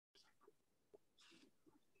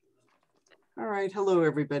All right, hello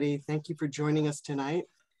everybody. Thank you for joining us tonight.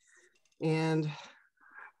 And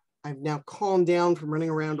I've now calmed down from running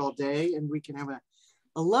around all day and we can have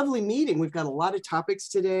a lovely meeting. We've got a lot of topics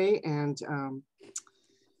today and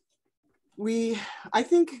I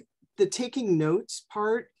think the taking notes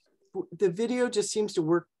part, the video just seems to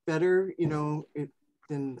work better, you know,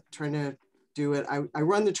 than trying to do it. I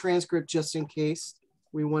run the transcript just in case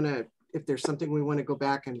we want to, if there's something we want to go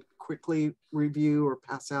back and quickly review or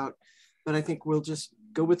pass out. But I think we'll just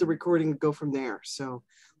go with the recording and go from there. So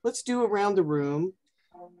let's do around the room,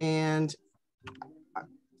 and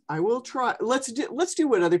I will try. Let's do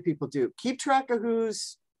what other people do. Keep track of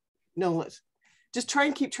let's just try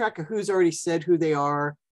and keep track of who's already said who they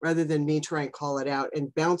are, rather than me try and call it out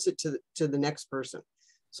and bounce it to the next person.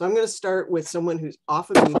 So I'm going to start with someone who's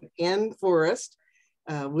off of me, Ann Forrest.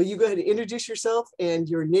 Will you go ahead and introduce yourself and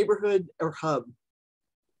your neighborhood or hub?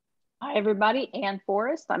 Hi, everybody. Ann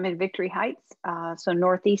Forrest. I'm in Victory Heights, so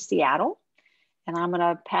Northeast Seattle. And I'm going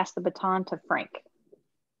to pass the baton to Frank.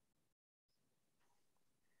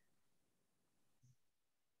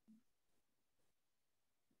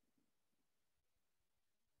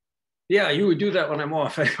 Yeah, you would do that when I'm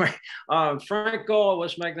off anyway. Frank Gall,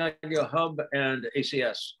 West Magnolia Hub and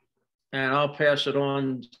ACS. And I'll pass it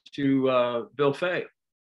on to Bill Fay.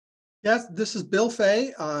 Yes, this is Bill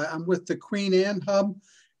Fay. I'm with the Queen Anne Hub,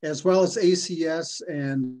 as well as ACS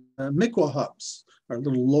and MICWA Hubs, our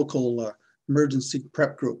little local emergency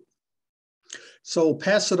prep group. So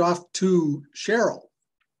pass it off to Cheryl.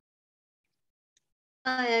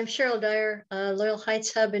 Hi, I'm Cheryl Dyer, Loyal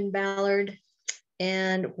Heights Hub in Ballard.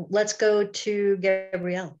 And let's go to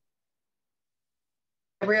Gabrielle.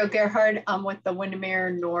 Gabrielle Gerhard, I'm with the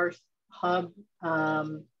Windermere North Hub,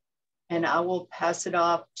 and I will pass it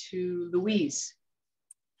off to Louise.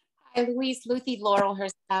 Hi, Louise Luthi,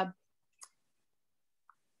 Laurelhurst Hub.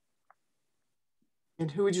 And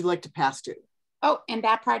who would you like to pass to? Oh, and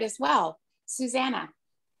that part as well, Susanna.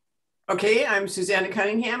 Okay, I'm Susanna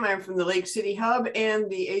Cunningham. I'm from the Lake City Hub and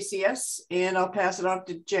the ACS, and I'll pass it off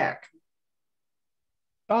to Jack.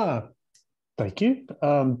 Thank you,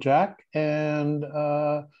 Jack, and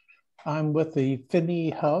I'm with the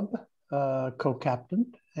Finney Hub,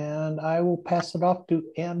 co-captain, and I will pass it off to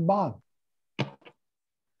Ann Bond.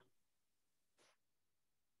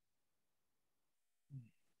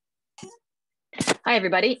 Hi,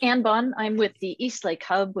 everybody. Ann Bond. I'm with the East Lake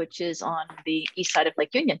Hub, which is on the east side of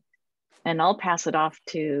Lake Union. And I'll pass it off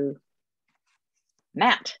to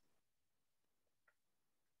Matt.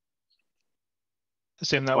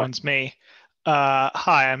 Assume that one's me.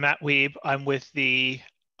 Hi, I'm Matt Weeb. I'm with the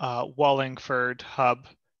Wallingford Hub,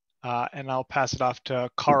 and I'll pass it off to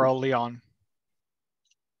Carl Leon.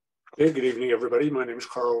 Hey, good evening, everybody. My name is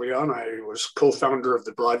Carl Leon. I was co-founder of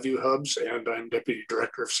the Broadview Hubs, and I'm deputy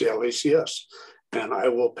director of Seattle ACS. And I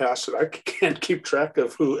will pass it. I can't keep track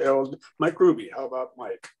of who else. Mike Ruby. How about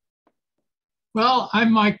Mike? Well,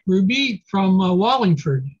 I'm Mike Ruby from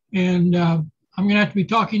Wallingford, and I'm going to have to be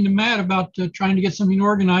talking to Matt about trying to get something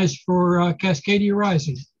organized for Cascadia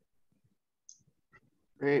Rising.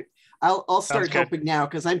 Great. I'll start helping now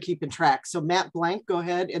because I'm keeping track. So Matt Blank, go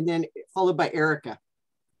ahead, and then followed by Erica.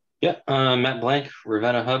 Yeah, Matt Blank,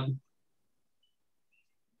 Ravenna Hub.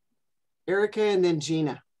 Erica, and then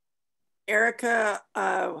Gina. Erica,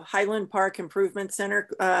 Highland Park Improvement Center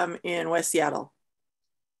in West Seattle.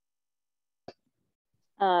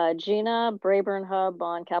 Gina, Brayburn Hub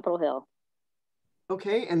on Capitol Hill.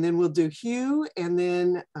 Okay, and then we'll do Hugh, and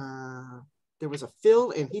then there was a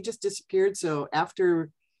Phil, and he just disappeared. So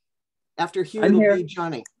after Hugh, it'll be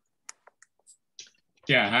Johnny.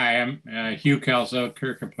 Yeah, hi, I'm Hugh Kelso,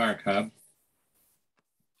 Kirker Park Hub.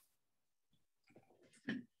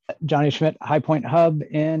 Johnny Schmidt, High Point Hub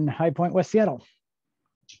in High Point, West Seattle.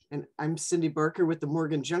 And I'm Cindy Barker with the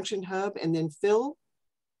Morgan Junction Hub, and then Phil.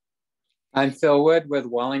 I'm Phil Wood with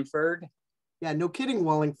Wallingford. Yeah, no kidding,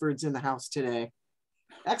 Wallingford's in the house today.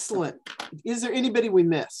 Excellent. Is there anybody we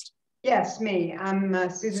missed? Yes, me. I'm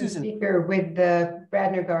Susan Speaker with the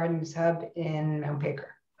Bradner Gardens Hub in Mount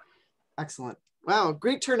Baker. Excellent. Wow,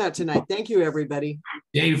 great turnout tonight. Thank you, everybody.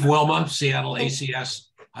 Dave Wilma, Seattle ACS.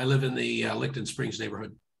 I live in the Licton Springs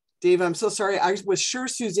neighborhood. Dave, I'm so sorry. I was sure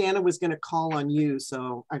Susanna was going to call on you,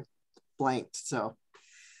 so I blanked. So,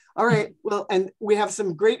 all right. Well, and we have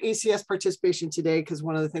some great ACS participation today because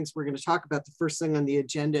one of the things we're going to talk about, the first thing on the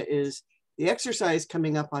agenda is the exercise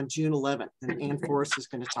coming up on June 11th, and Ann Forrest is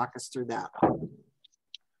going to talk us through that.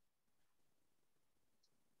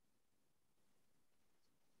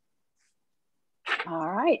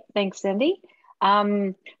 All right, thanks, Cindy.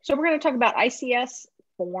 So we're going to talk about ICS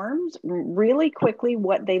forms really quickly,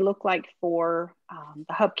 what they look like for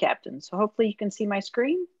the hub captain. So hopefully you can see my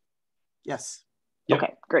screen. Yes. Yep.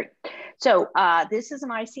 Okay, great. So this is an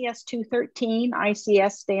ICS 213.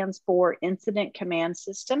 ICS stands for Incident Command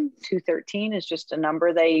System. 213 is just a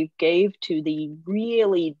number they gave to the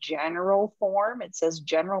really general form. It says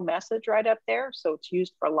general message right up there. So it's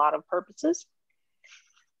used for a lot of purposes.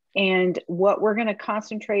 And what we're going to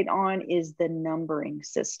concentrate on is the numbering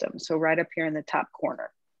system. So right up here in the top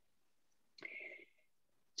corner.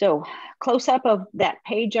 So close up of that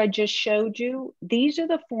page I just showed you, these are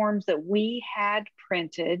the forms that we had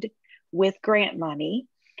printed with grant money,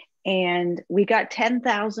 and we got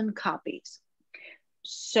 10,000 copies.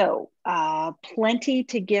 So plenty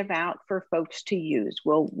to give out for folks to use.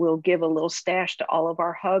 We'll give a little stash to all of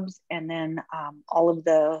our hubs, and then all of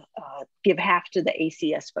the, give half to the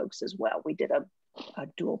ACS folks as well. We did a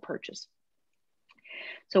dual purchase.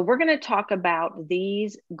 So we're gonna talk about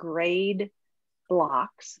these grade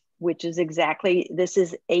blocks, which is exactly, this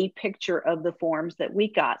is a picture of the forms that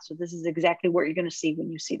we got. So this is exactly what you're going to see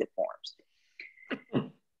when you see the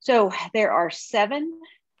forms. So there are 7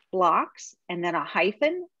 blocks and then a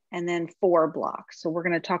hyphen and then 4 blocks. So we're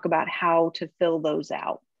going to talk about how to fill those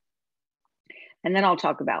out. And then I'll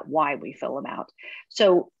talk about why we fill them out.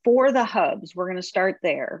 So for the hubs, we're going to start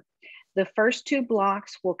there. The first 2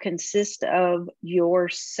 blocks will consist of your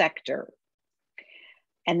sector,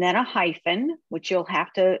 and then a hyphen, which you'll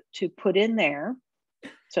have to put in there.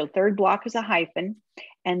 So 3rd block is a hyphen.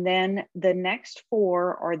 And then the next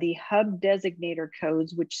 4 are the hub designator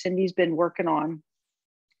codes, which Cindy's been working on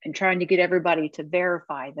and trying to get everybody to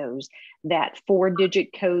verify those, that 4-digit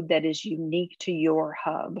code that is unique to your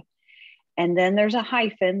hub. And then there's a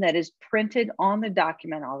hyphen that is printed on the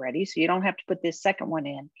document already, so you don't have to put this second one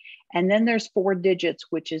in. And then there's 4 digits,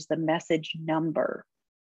 which is the message number.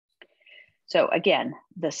 So again,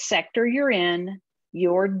 the sector you're in,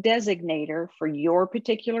 your designator for your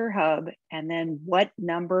particular hub, and then what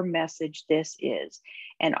number message this is.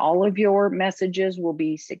 And all of your messages will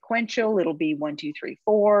be sequential. It'll be 1, 2, 3,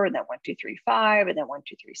 4, and then 1, 2, 3, 5, and then 1,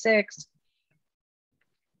 2, 3, 6.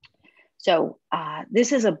 So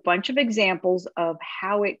this is a bunch of examples of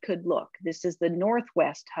how it could look. This is the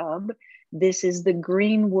Northwest hub. This is the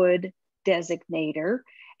Greenwood designator.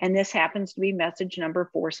 And this happens to be message number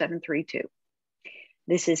 4732.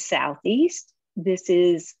 This is Southeast. This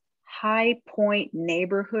is High Point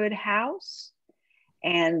Neighborhood House,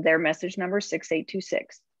 and their message number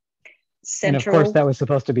 6826. And of course, that was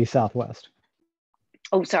supposed to be Southwest.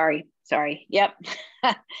 Oh, sorry. Yep.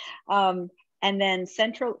 And then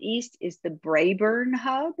Central East is the Brayburn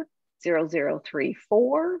hub,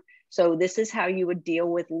 0034. So this is how you would deal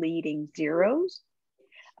with leading zeros.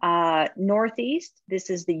 Northeast, this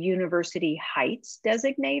is the University Heights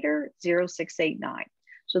designator, 0689.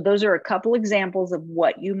 So those are a couple examples of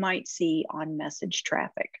what you might see on message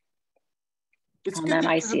traffic. It's good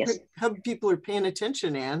that hub people are paying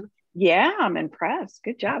attention, Ann. Yeah, I'm impressed.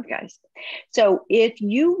 Good job, guys. So if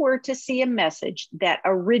you were to see a message that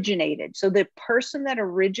originated, so the person that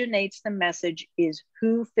originates the message is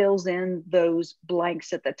who fills in those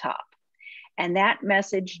blanks at the top. And that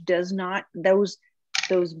message does not, those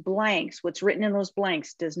blanks, what's written in those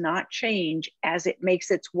blanks does not change as it makes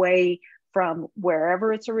its way from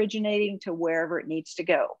wherever it's originating to wherever it needs to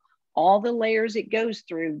go. All the layers it goes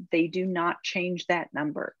through, they do not change that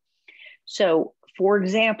number. So for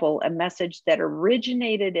example, a message that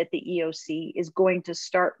originated at the EOC is going to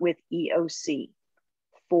start with EOC,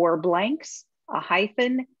 4 blanks, a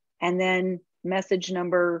hyphen, and then message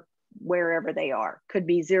number wherever they are. Could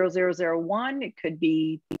be 0001, it could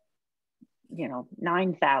be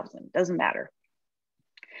 9,000, doesn't matter.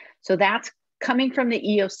 So that's coming from the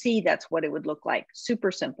EOC, that's what it would look like.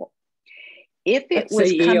 Super simple. If it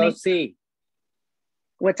was coming, EOC.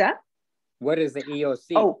 What's that? What is the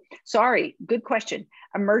EOC? Oh, sorry, good question.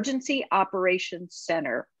 Emergency Operations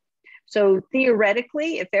Center. So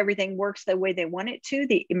theoretically, if everything works the way they want it to,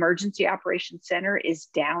 the Emergency Operations Center is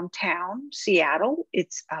downtown Seattle.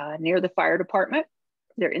 It's near the fire department.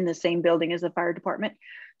 They're in the same building as the fire department.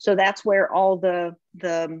 So that's where all the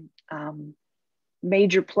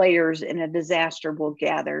major players in a disaster will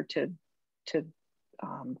gather to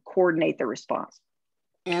coordinate the response.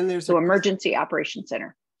 And there's so Emergency Operations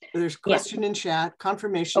Center. There's question in chat.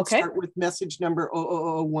 Confirmation start with message number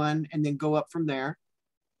 0001 and then go up from there.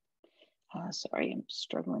 Sorry, I'm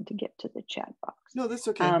struggling to get to the chat box. No, that's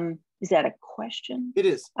okay. Is that a question? It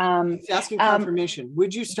is. It's asking confirmation.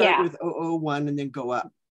 Would you start with 001 and then go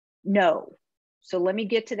up? No. So let me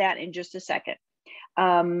get to that in just a second.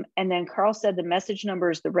 And then Carl said the message number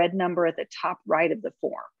is the red number at the top right of the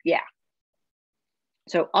form. Yeah.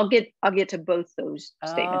 So I'll get to both those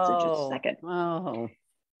statements in just a second. Oh.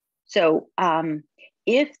 So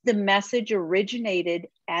if the message originated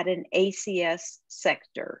at an ACS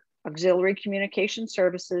sector, Auxiliary Communication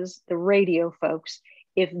Services, the radio folks,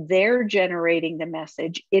 if they're generating the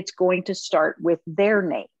message, it's going to start with their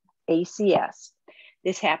name, ACS.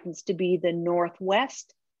 This happens to be the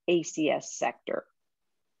Northwest ACS sector.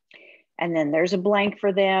 And then there's a blank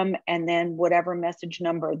for them, and then whatever message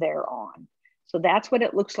number they're on. So that's what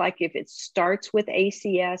it looks like if it starts with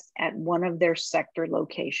ACS at one of their sector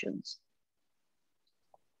locations.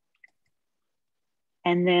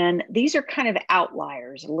 And then these are kind of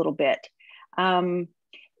outliers a little bit.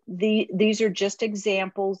 These are just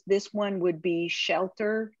examples. This one would be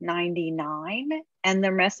Shelter 99 and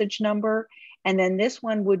their message number. And then this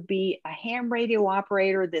one would be a ham radio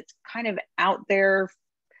operator that's kind of out there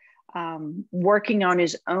working on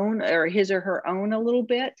his own or his or her own a little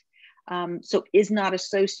bit. So is not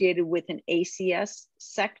associated with an ACS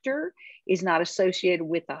sector, is not associated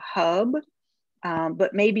with a hub,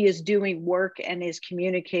 but maybe is doing work and is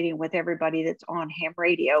communicating with everybody that's on ham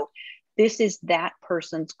radio. This is that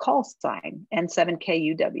person's call sign,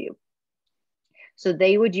 N7KUW. So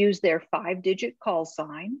they would use their 5-digit call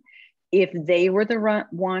sign if they were the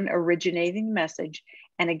one originating the message,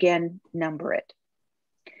 and again, number it.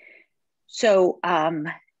 So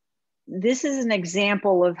this is an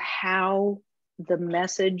example of how the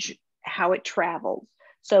message, how it travels.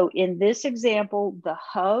 So in this example, the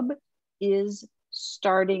hub is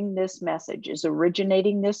starting this message, is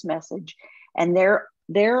originating this message, and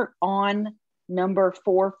they're on number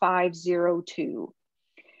 4502.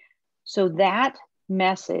 So that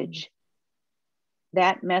message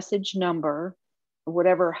number,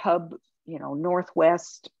 whatever hub,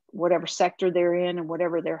 Northwest, whatever sector they're in and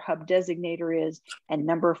whatever their hub designator is, and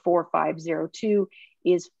number 4502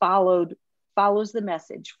 is follows the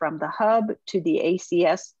message from the hub to the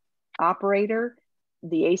ACS operator,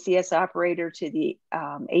 the ACS operator to the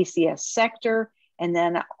ACS sector, and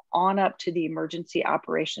then on up to the Emergency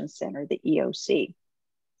Operations Center, the EOC.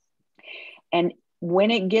 And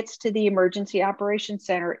when it gets to the Emergency Operations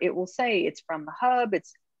Center, it will say it's from the hub,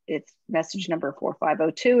 it's message number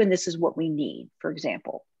 4502, and this is what we need, for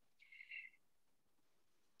example.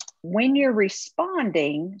 When you're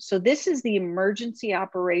responding, so this is the Emergency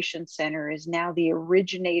Operations Center is now the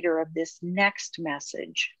originator of this next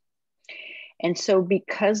message. And so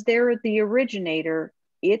because they're the originator,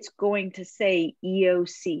 it's going to say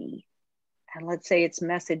EOC, and let's say it's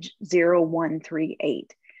message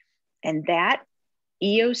 0138. And that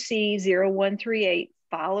EOC 0138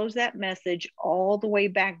 follows that message all the way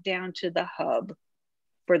back down to the hub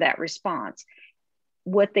for that response.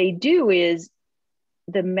 What they do is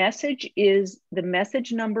the message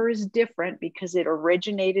number is different because it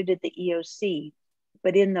originated at the EOC,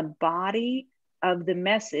 but in the body of the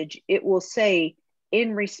message, it will say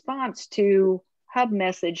in response to hub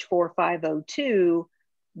message 4502,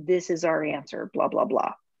 this is our answer, blah, blah,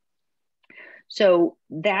 blah. So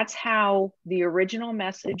that's how the original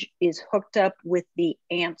message is hooked up with the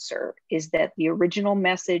answer, is that the original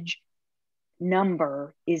message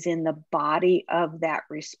number is in the body of that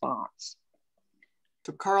response.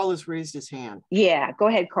 So Carl has raised his hand. Yeah, go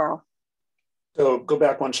ahead, Carl. So go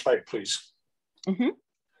back one slide, please. Mm-hmm.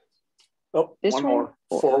 Oh, one more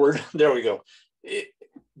forward. There we go.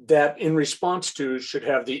 That in response to should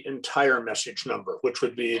have the entire message number, which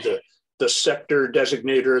would be the sector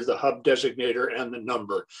designator, the hub designator, and the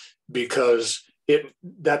number, because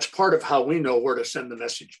that's part of how we know where to send the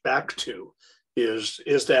message back to, is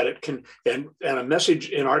that it can, and a message,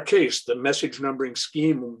 in our case, the message numbering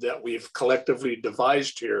scheme that we've collectively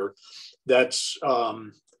devised here, that's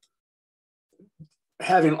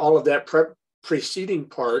having all of that preceding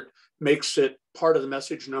part makes it part of the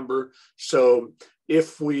message number. So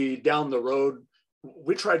if we down the road,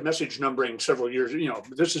 we tried message numbering several years,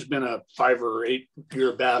 this has been a 5 or 8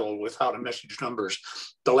 year battle with how to message numbers.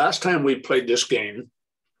 The last time we played this game,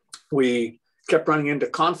 we kept running into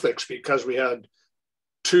conflicts because we had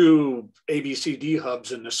 2 ABCD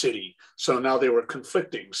hubs in the city. So now they were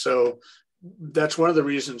conflicting. So that's one of the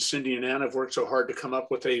reasons Cindy and Ann have worked so hard to come up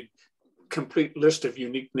with a complete list of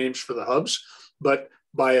unique names for the hubs. But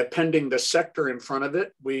by appending the sector in front of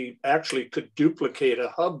it, we actually could duplicate a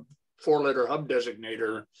hub, 4-letter hub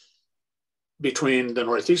designator between the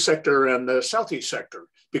Northeast sector and the Southeast sector,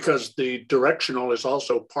 because the directional is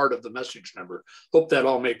also part of the message number. Hope that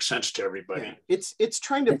all makes sense to everybody. Yeah, it's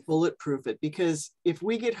trying to bulletproof it, because if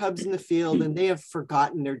we get hubs in the field and they have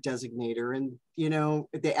forgotten their designator and,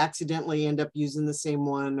 they accidentally end up using the same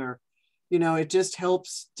one, or, it just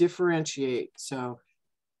helps differentiate. So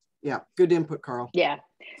Yeah, good input, Carl. Yeah.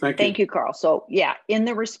 Thank you, Carl. So yeah, in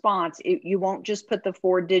the response, you won't just put the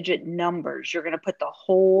 4-digit numbers. You're going to put the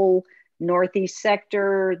whole Northeast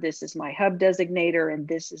sector. This is my hub designator, and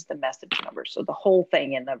this is the message number. So the whole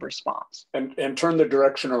thing in the response. And turn the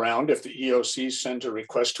direction around. If the EOC sends a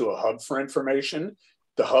request to a hub for information,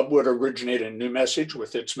 the hub would originate a new message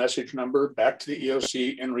with its message number back to the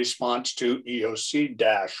EOC in response to EOC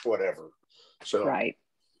dash whatever. So right.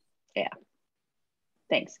 Yeah.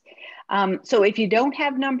 Thanks. So if you don't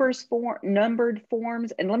have numbered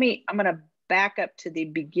forms, and I'm going to back up to the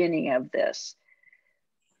beginning of this.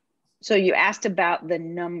 So you asked about the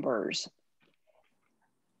numbers.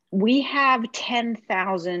 We have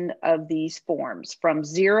 10,000 of these forms from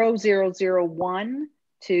 0001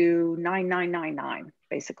 to 9999,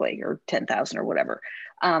 basically, or 10,000 or whatever.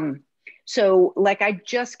 So like I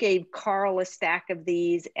just gave Carl a stack of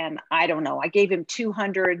these, and I don't know, I gave him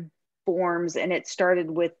 200 forms, and it started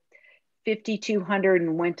with 5,200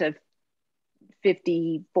 and went to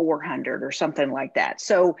 5,400 or something like that.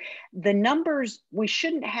 So the numbers, we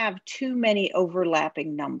shouldn't have too many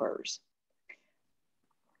overlapping numbers,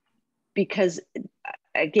 because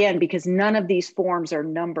again, because none of these forms are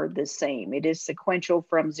numbered the same. It is sequential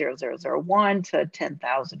from 0001 to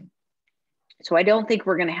 10,000. So I don't think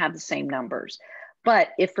we're going to have the same numbers. But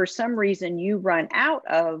if for some reason you run out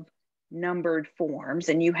of numbered forms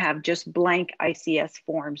and you have just blank ICS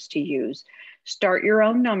forms to use, start your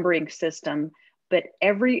own numbering system. But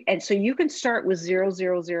and so you can start with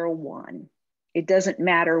 0001. It doesn't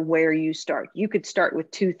matter where you start. You could start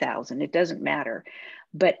with 2000. It doesn't matter.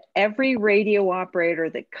 But every radio operator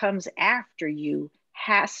that comes after you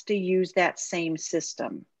has to use that same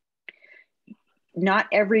system. Not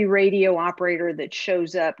every radio operator that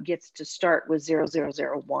shows up gets to start with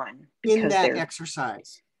 0001. In that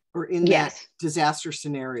exercise or in that disaster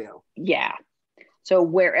scenario. Yeah. So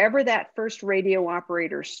wherever that first radio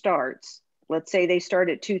operator starts, let's say they start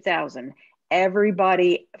at 2000,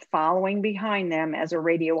 everybody following behind them as a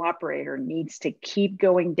radio operator needs to keep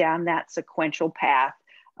going down that sequential path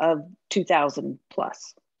of 2000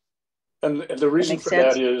 plus. And the reason for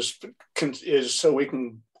that is so we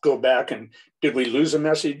can go back and, did we lose a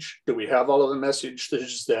message? Do we have all of the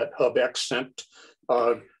messages that HubX sent?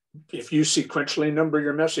 If you sequentially number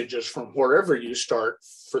your messages from wherever you start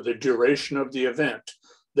for the duration of the event,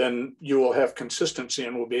 then you will have consistency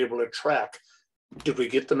and will be able to track, did we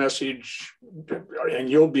get the message? And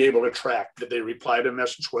you'll be able to track, did they reply to a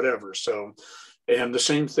message, whatever. So, and the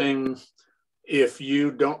same thing, if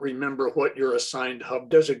you don't remember what your assigned hub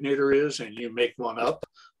designator is and you make one up,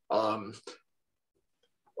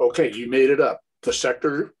 okay, you made it up. The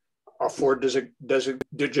sector, a 4-letter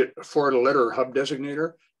hub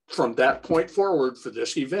designator, from that point forward for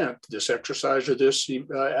this event, this exercise or this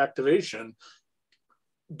activation,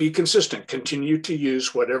 be consistent. Continue to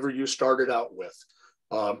use whatever you started out with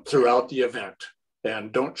throughout the event,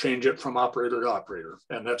 and don't change it from operator to operator.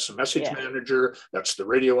 And that's the message manager, that's the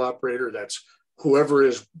radio operator, that's whoever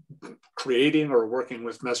is creating or working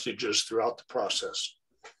with messages throughout the process.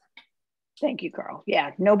 Thank you, Carl.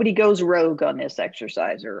 Yeah, nobody goes rogue on this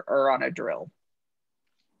exercise or on a drill.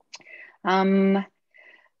 And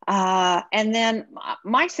then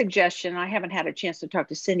my suggestion, I haven't had a chance to talk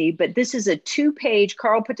to Cindy, but this is a 2-page,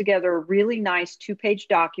 Carl put together a really nice 2-page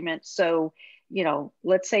document. So, you know,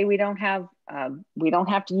 let's say we don't have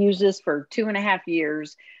to use this for 2.5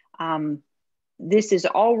 years. This is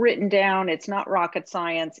all written down. It's not rocket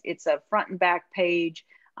science. It's a front and back page.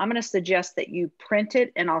 I'm going to suggest that you print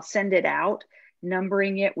it and I'll send it out,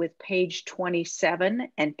 numbering it with page 27,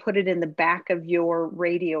 and put it in the back of your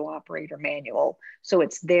radio operator manual so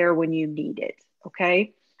it's there when you need it.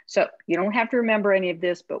 Okay. So you don't have to remember any of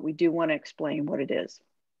this, but we do want to explain what it is.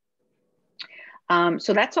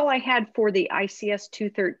 So that's all I had for the ICS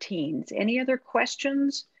 213s. Any other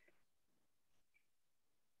questions?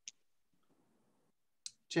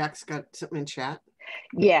 Jack's got something in chat.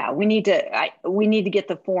 Yeah, we need to get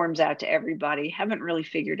the forms out to everybody. Haven't really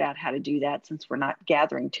figured out how to do that since we're not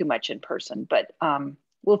gathering too much in person, but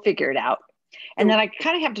we'll figure it out. And then I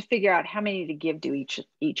kind of have to figure out how many to give to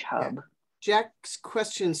each hub. Yeah. Jack's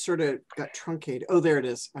question sort of got truncated. Oh, there it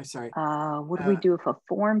is. I'm sorry. What do we do if a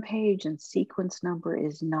form page and sequence number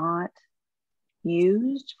is not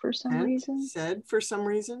used for some reason? Said for some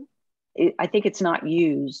reason? I think it's not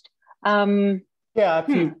used. Yeah,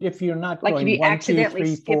 if you're not like going 1, 2,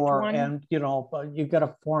 3, 4, and you know you got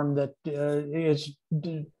a form that is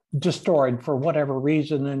destroyed for whatever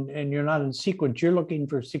reason, and you're not in sequence, you're looking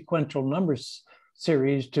for sequential numbers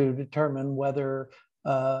series to determine whether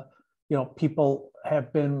people have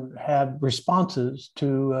had responses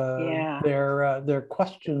to their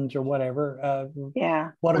questions or whatever.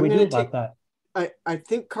 What do we do about that? I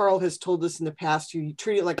think Carl has told us in the past, you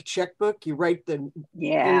treat it like a checkbook. You write the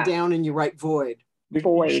thing down and you write void.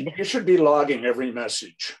 You should be logging every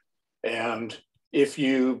message. And if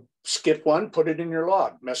you skip one, put it in your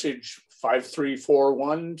log. Message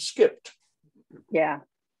 5341 skipped. Yeah,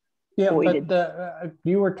 voided. But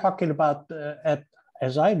you were talking about,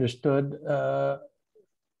 as I understood,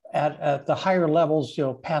 at the higher levels,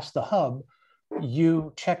 past the hub,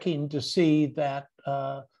 you checking to see that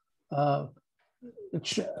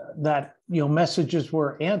messages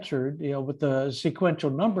were answered, with the sequential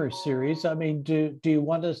number series. I mean, do you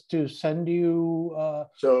want us to send you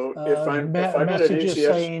if I'm messages ACS,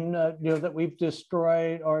 saying that we've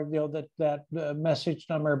destroyed, or that message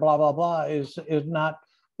number blah blah blah is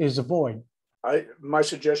a void? My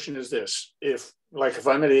suggestion is this: if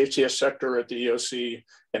I'm at ACS sector at the EOC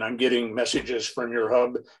and I'm getting messages from your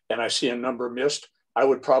hub and I see a number missed, I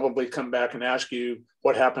would probably come back and ask you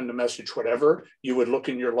what happened to message whatever. You would look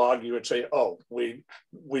in your log, you would say, oh, we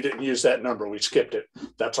didn't use that number, we skipped it.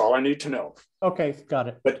 That's all I need to know. Okay, got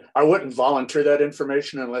it. But I wouldn't volunteer that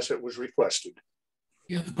information unless it was requested.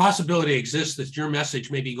 Yeah, the possibility exists that your message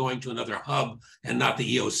may be going to another hub and not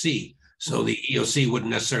the EOC. So the EOC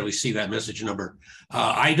wouldn't necessarily see that message number.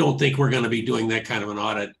 I don't think we're going to be doing that kind of an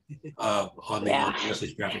audit on the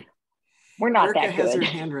message traffic. We're not Erica that good. has her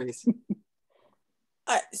hand raised.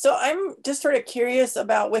 So I'm just sort of curious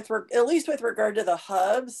about, at least with regard to the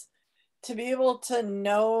hubs, to be able to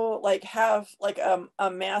know, have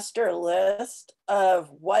a master list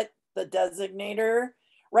of what the designator.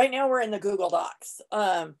 Right now we're in the Google Docs.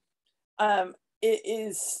 It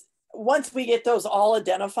is, once we get those all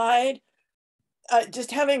identified,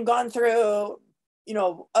 just having gone through,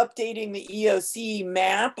 updating the EOC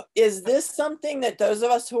map, is this something that those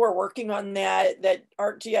of us who are working on that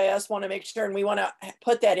ArcGIS want to make sure, and we want to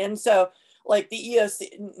put that in? So the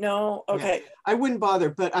EOC, no, okay. Yeah, I wouldn't bother,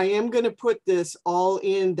 but I am going to put this all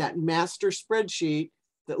in that master spreadsheet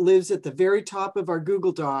that lives at the very top of our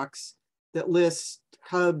Google Docs that lists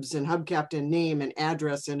hubs and HubCap and name and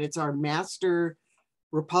address, and it's our master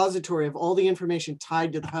repository of all the information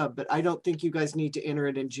tied to the hub, but I don't think you guys need to enter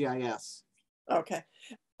it in GIS. Okay.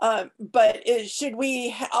 But should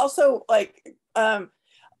we also, Anne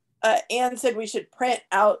said we should print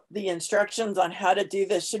out the instructions on how to do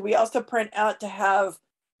this. Should we also print out to have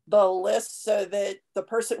the list so that the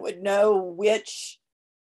person would know which,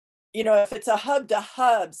 if it's a hub to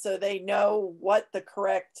hub, so they know what the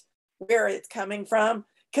correct, where it's coming from?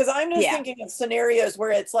 Because I'm just thinking of scenarios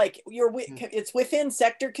where it's it's within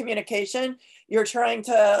sector communication. You're trying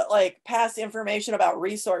to pass information about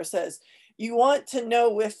resources. You want to know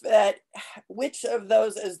which of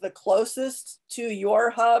those is the closest to your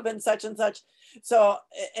hub and such. So,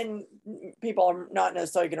 and people are not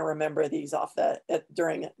necessarily going to remember these off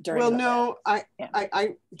during. Well, no, I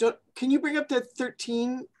don't. Can you bring up the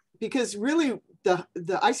 13? Because really, the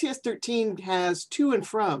ICS 13 has to and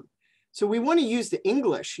from. So we want to use the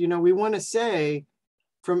English. We want to say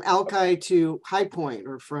from Alki to High Point,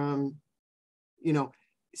 or from,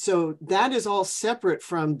 so that is all separate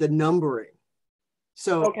from the numbering.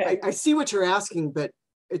 So okay. I see what you're asking, but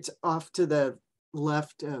it's off to the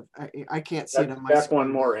left of, I can't see it on my screen.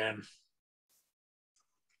 One more in.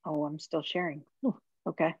 Oh, I'm still sharing. Ooh,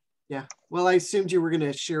 okay. Yeah. Well, I assumed you were going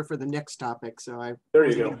to share for the next topic, so I there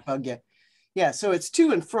you go. Bug you. Yeah. So it's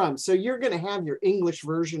to and from. So you're going to have your English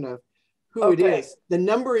version of who it is. The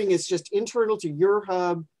numbering is just internal to your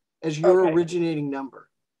hub as your originating number.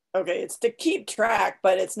 Okay, it's to keep track,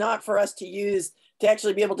 but it's not for us to use to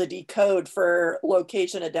actually be able to decode for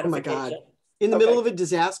location identification. Oh my God. In the middle of a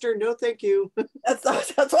disaster? No, thank you. That's why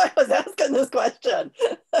I was asking this question.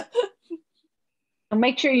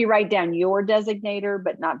 Make sure you write down your designator,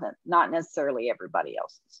 but not necessarily everybody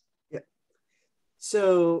else's. Yeah.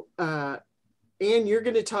 So, Anne, you're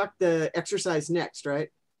going to talk the exercise next, right?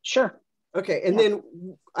 Sure. Okay, and then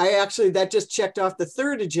that just checked off the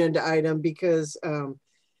third agenda item, because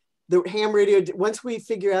the ham radio, once we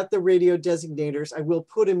figure out the radio designators, I will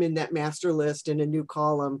put them in that master list in a new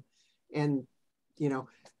column. And,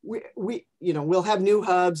 we'll have new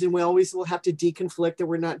hubs, and we always will have to deconflict that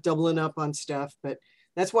we're not doubling up on stuff. But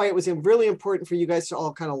that's why it was really important for you guys to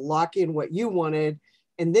all kind of lock in what you wanted.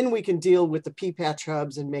 And then we can deal with the P-patch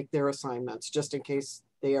hubs and make their assignments just in case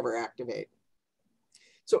they ever activate.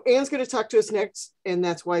 So Anne's going to talk to us next, and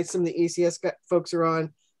that's why some of the ACS folks are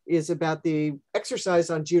on, is about the exercise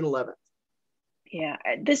on June 11th. Yeah,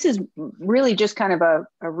 this is really just kind of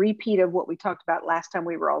a repeat of what we talked about last time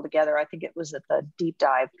we were all together. I think it was at the deep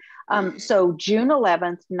dive. So June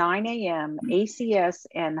 11th, 9 a.m., ACS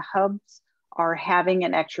and hubs are having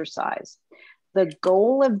an exercise. The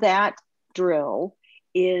goal of that drill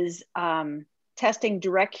is testing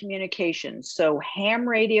direct communication. So ham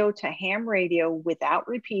radio to ham radio without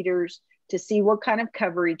repeaters to see what kind of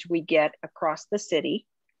coverage we get across the city.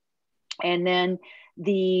 And then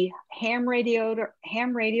the ham radio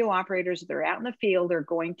operators that are out in the field are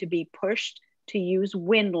going to be pushed to use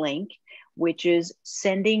WindLink, which is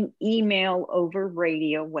sending email over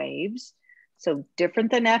radio waves. So different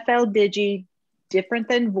than FL Digi, different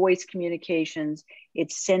than voice communications,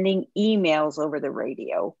 it's sending emails over the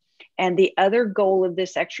radio. And the other goal of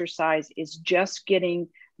this exercise is just getting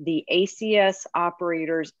the ACS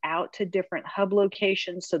operators out to different hub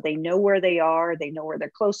locations so they know where they are, they know where their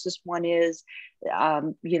closest one is.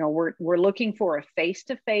 You know, we're looking for a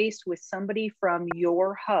face-to-face with somebody from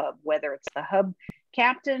your hub, whether it's the hub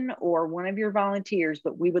captain or one of your volunteers,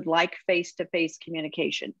 but we would like face-to-face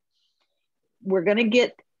communication. We're gonna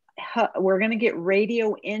get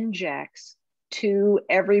radio injects to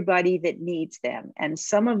everybody that needs them. And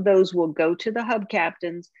some of those will go to the hub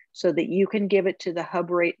captains so that you can give it to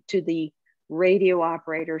the radio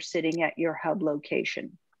operator sitting at your hub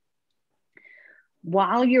location.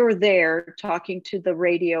 While you're there talking to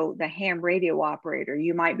the ham radio operator,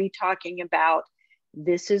 you might be talking about,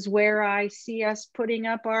 this is where I see us putting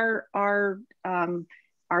up our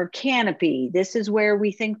canopy. This is where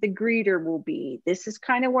we think the greeter will be. This is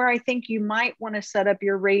kind of where I think you might want to set up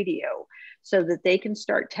your radio so that they can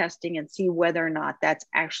start testing and see whether or not that's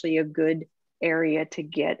actually a good area to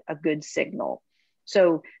get a good signal.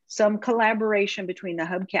 So some collaboration between the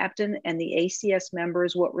hub captain and the ACS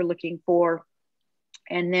members, what we're looking for.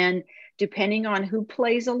 And then depending on who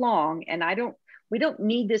plays along, and we don't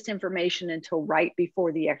need this information until right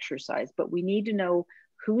before the exercise, but we need to know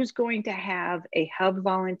who's going to have a hub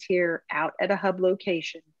volunteer out at a hub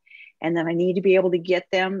location. And then I need to be able to get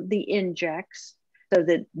them the injects so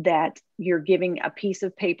that you're giving a piece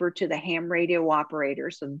of paper to the ham radio operator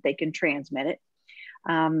so that they can transmit it.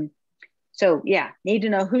 So yeah, need to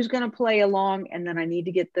know who's going to play along, and then I need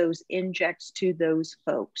to get those injects to those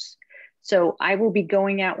folks. So I will be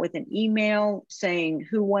going out with an email saying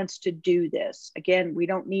who wants to do this. Again, we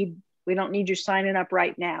don't need you signing up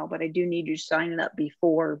right now, but I do need you signing up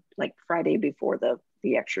before, like Friday before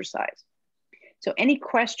the exercise. So any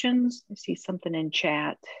questions? I see something in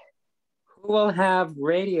chat. Who will have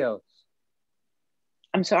radios?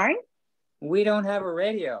 I'm sorry? We don't have a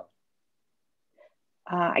radio.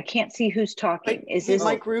 I can't see who's talking. Is this this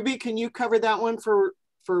Mike Ruby? Can you cover that one for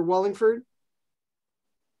Wallingford?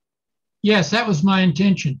 Yes, that was my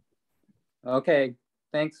intention. Okay,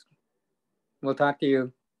 thanks. We'll talk to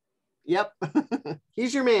you. Yep,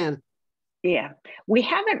 he's your man. Yeah, we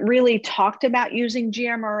haven't really talked about using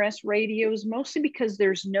GMRS radios, mostly because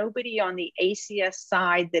there's nobody on the ACS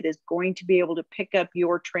side that is going to be able to pick up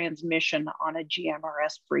your transmission on a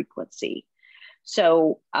GMRS frequency.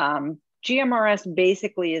 So GMRS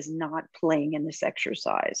basically is not playing in this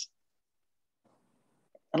exercise,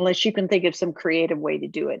 unless you can think of some creative way to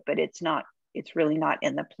do it, but it's really not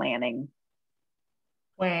in the planning.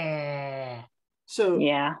 So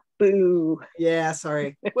yeah, boo. Yeah,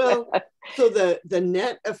 sorry. Well, so the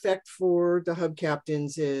net effect for the hub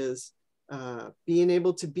captains is being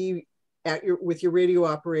able to be with your radio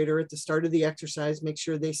operator at the start of the exercise. Make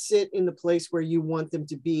sure they sit in the place where you want them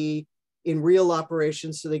to be in real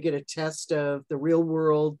operations, so they get a test of the real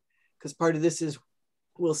world, because part of this is,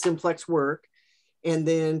 will simplex work, and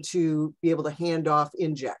then to be able to hand off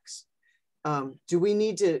injects. Do we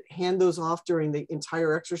need to hand those off during the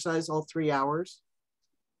entire exercise, all 3 hours?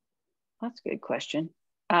 That's a good question.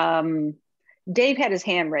 Dave had his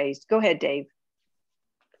hand raised. Go ahead, Dave.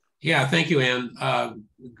 Yeah, thank you, Ann.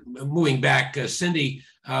 Moving back, Cindy,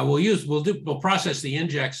 we'll process the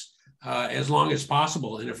injects as long as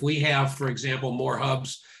possible. And if we have, for example, more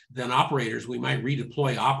hubs than operators, we might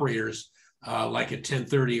redeploy operators like at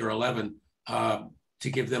 10:30 or 11 to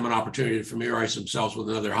give them an opportunity to familiarize themselves with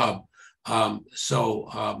another hub.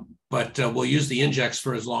 But we'll use the injects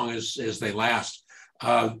for as long as they last.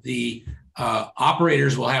 The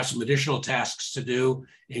operators will have some additional tasks to do,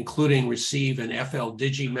 including receive an FL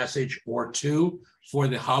Digi message or two for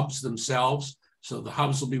the hubs themselves. So the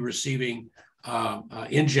hubs will be receiving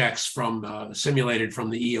injects simulated from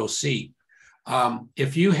the EOC.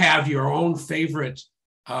 If you have your own favorite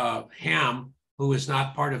ham who is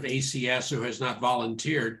not part of ACS or has not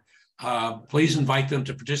volunteered, please invite them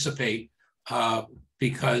to participate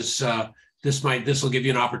because this will give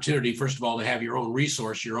you an opportunity, first of all, to have your own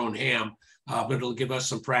resource, your own ham, but it'll give us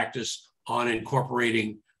some practice on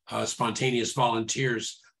incorporating spontaneous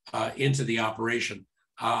volunteers into the operation.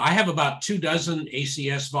 I have about 24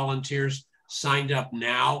 ACS volunteers signed up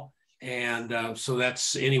now. And so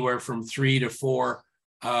that's anywhere from 3 to 4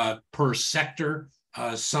 per sector.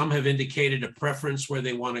 Some have indicated a preference where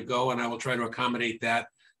they want to go, and I will try to accommodate that.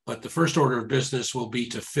 But the first order of business will be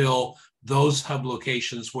to fill those hub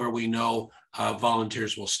locations where we know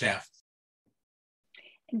volunteers will staff.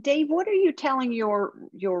 Dave, what are you telling your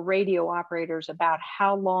radio operators about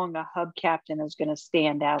how long a hub captain is going to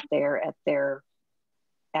stand out there at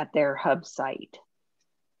their hub site?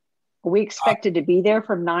 Are we expected to be there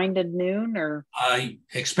from 9 to noon, or?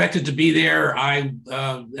 Expected to be there.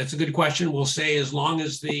 That's a good question. We'll say as long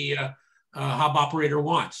as the hub operator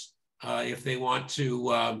wants. If they want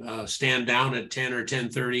to stand down at 10 or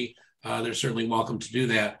 10:30, they're certainly welcome to do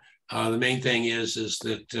that. The main thing is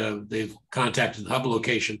that they've contacted the hub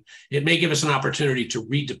location. It may give us an opportunity to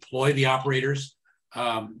redeploy the operators,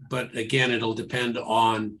 but again, it'll depend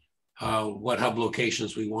on what hub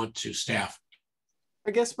locations we want to staff. I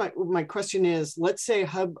guess my question is, let's say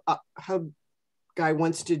hub guy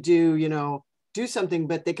wants to do something,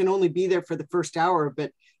 but they can only be there for the first hour,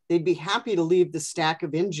 but they'd be happy to leave the stack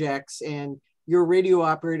of injects and your radio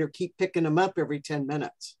operator keep picking them up every 10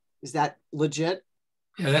 minutes. Is that legit?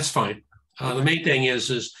 Yeah, that's fine. The main thing is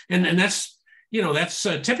that's, that's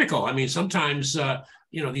typical. I mean, sometimes,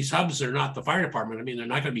 these hubs are not the fire department. I mean, they're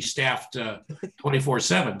not going to be staffed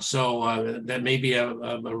 24/7. So that may be a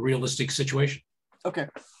realistic situation. Okay.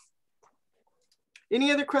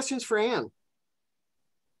 Any other questions for Ann?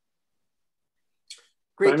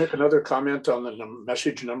 Great. Can I make another comment on the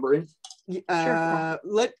message numbering? Sure.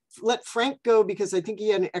 Let Frank go, because I think he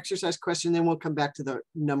had an exercise question, then we'll come back to the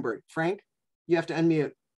numbering. Frank, you have to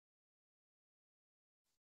unmute.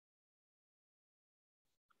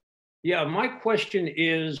 Yeah, my question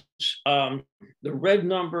is, the red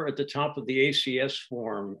number at the top of the ACS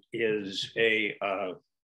form is a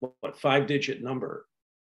 5-digit number,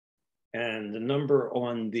 and the number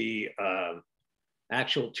on the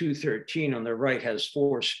actual 213 on the right has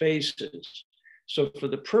 4 spaces. So for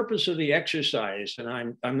the purpose of the exercise,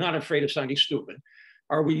 and I'm not afraid of sounding stupid,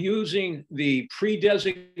 are we using the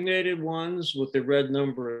pre-designated ones with the red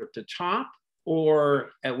number at the top, or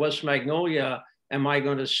at West Magnolia, am I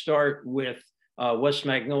going to start with West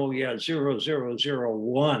Magnolia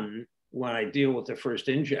 0001 when I deal with the first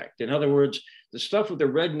inject? In other words, the stuff with the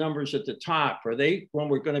red numbers at the top, are they when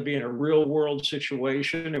we're going to be in a real world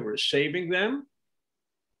situation and we're saving them?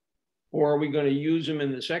 Or are we going to use them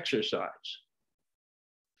in this exercise?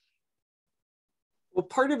 Well,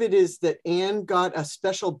 part of it is that Ann got a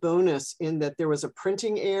special bonus in that there was a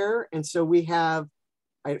printing error. And so we have,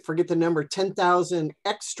 I forget the number, 10,000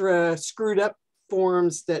 extra screwed up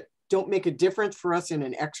forms that don't make a difference for us in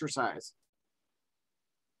an exercise.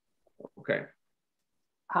 Okay.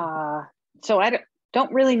 So I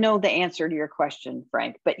don't really know the answer to your question,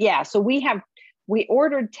 Frank, but yeah, so we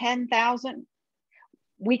ordered 10,000.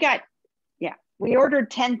 We ordered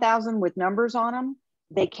 10,000 with numbers on them.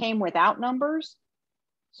 They came without numbers.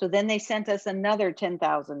 So then they sent us another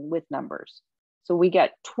 10,000 with numbers. So we got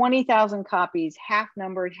 20,000 copies, half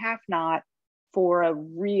numbered, half not, for a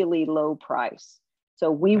really low price. So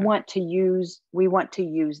we want to use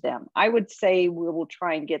them. I would say we will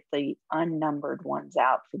try and get the unnumbered ones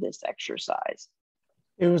out for this exercise.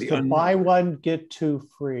 It was the buy one, get 2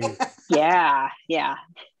 free. Yeah.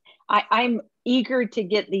 I'm eager to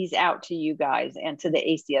get these out to you guys and to the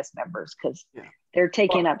ACS members, because they're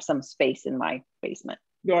taking up some space in my basement.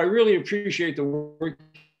 No, I really appreciate the work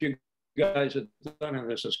you guys have done on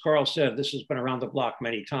this. As Carl said, this has been around the block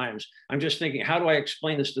many times. I'm just thinking, how do I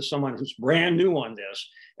explain this to someone who's brand new on this?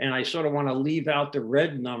 And I sort of want to leave out the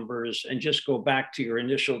red numbers and just go back to your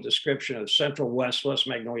initial description of Central West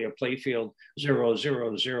Magnolia Playfield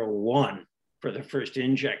 0001 for the first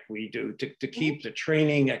inject we do to keep the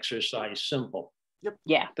training exercise simple. Yep.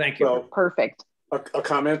 Yeah. Thank you. Well, perfect. A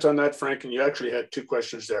comment on that, Frank, and you actually had 2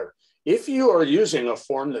 questions there. If you are using a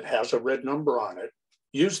form that has a red number on it,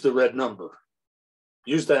 use the red number.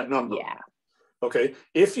 Use that number. Yeah. Okay.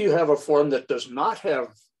 If you have a form that does not have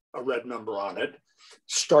a red number on it,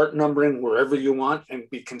 start numbering wherever you want and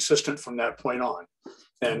be consistent from that point on.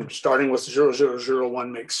 And starting with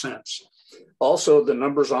 0001 makes sense. Also, the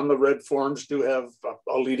numbers on the red forms do have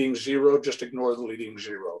a leading 0. Just ignore the leading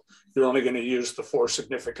 0. You're only going to use the 4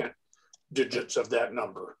 significant digits of that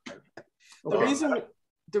number.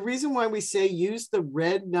 The reason why we say use the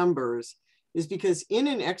red numbers is because in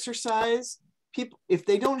an exercise, people, if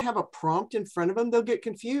they don't have a prompt in front of them, they'll get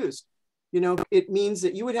confused. You know, it means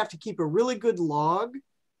that you would have to keep a really good log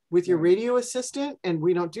with your radio assistant, and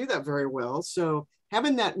we don't do that very well. So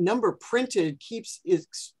having that number printed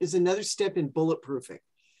is another step in bulletproofing.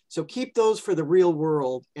 So keep those for the real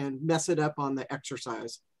world and mess it up on the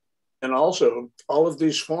exercise. And also, all of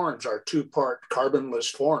these forms are two-part carbonless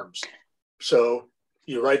forms. So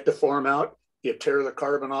you write the form out, you tear the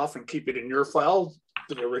carbon off and keep it in your file.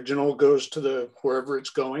 The original goes to wherever it's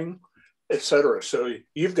going, etc. So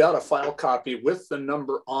you've got a file copy with the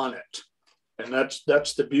number on it. And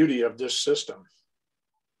that's the beauty of this system.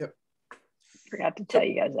 Yep. Forgot to tell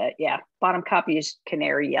you guys that. Yeah. Bottom copy is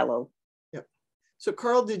canary yellow. Yep. So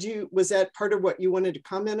Carl, was that part of what you wanted to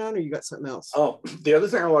comment on, or you got something else? Oh, the other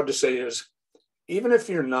thing I wanted to say is, even if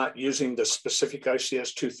you're not using the specific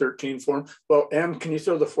ICS 213 form, well, Anne, can you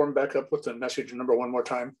throw the form back up with the message number one more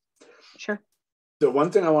time? Sure. The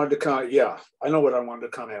one thing I wanted to comment, yeah, I know what I wanted to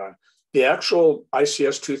comment on. The actual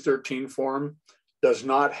ICS 213 form does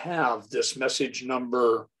not have this message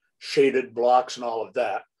number, shaded blocks and all of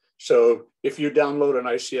that. So if you download an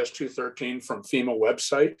ICS 213 from FEMA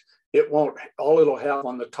website, it won't, all it'll have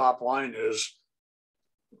on the top line is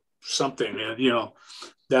something, and you know,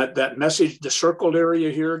 that message, the circled area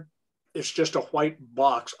here, it's just a white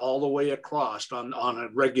box all the way across on a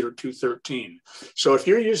regular 213. So if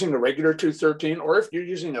you're using a regular 213, or if you're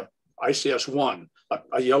using a ICS-1,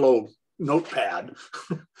 a yellow notepad,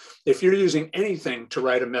 if you're using anything to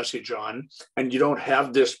write a message on and you don't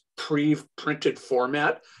have this pre-printed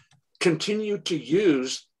format, continue to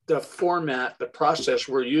use the format, the process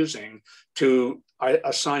we're using to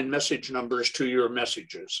assign message numbers to your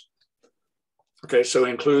messages. Okay, so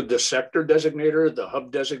include the sector designator, the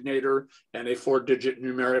hub designator, and a 4-digit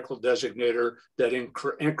numerical designator that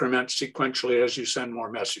increments sequentially as you send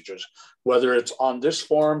more messages. Whether it's on this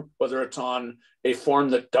form, whether it's on a form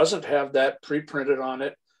that doesn't have that pre-printed on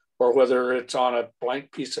it, or whether it's on a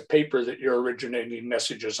blank piece of paper that you're originating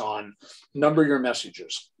messages on, number your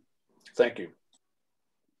messages. Thank you.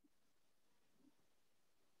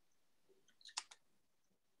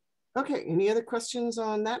 Okay, any other questions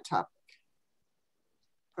on that topic?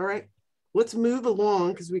 All right, let's move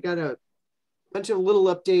along because we got a bunch of little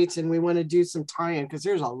updates and we want to do some tie-in because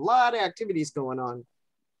there's a lot of activities going on.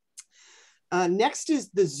 Next is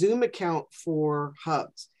the Zoom account for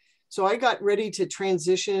hubs. So I got ready to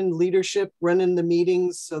transition leadership running the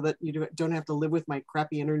meetings so that you don't have to live with my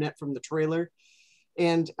crappy internet from the trailer.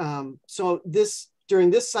 And so during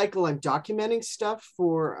this cycle, I'm documenting stuff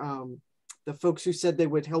for the folks who said they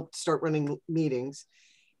would help start running meetings.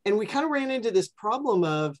 And we kind of ran into this problem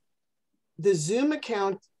of the Zoom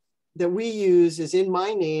account that we use is in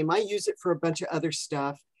my name. I use it for a bunch of other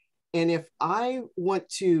stuff. And if I want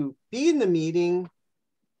to be in the meeting,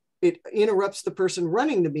 it interrupts the person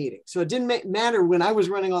running the meeting. So it didn't matter when I was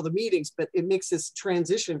running all the meetings, but it makes this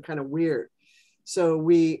transition kind of weird. So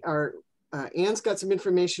Anne's got some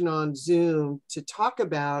information on Zoom to talk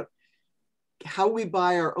about how we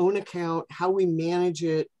buy our own account, how we manage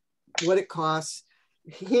it, what it costs.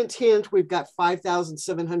 Hint, hint, we've got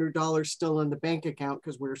 $5,700 still in the bank account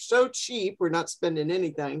because we're so cheap, we're not spending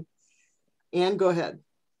anything. Anne, go ahead.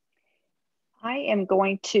 I am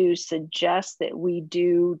going to suggest that we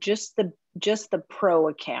do just the pro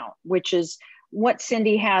account, which is what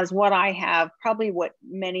Cindy has, what I have, probably what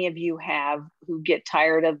many of you have who get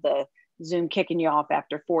tired of the Zoom kicking you off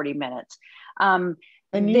after 40 minutes. And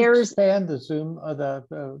you expand the Zoom,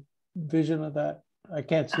 the vision of that? I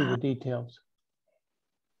can't see the details.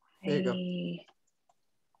 There you go.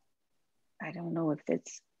 I don't know if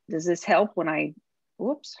does this help when I,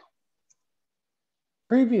 whoops.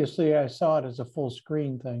 Previously, I saw it as a full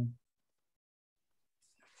screen thing.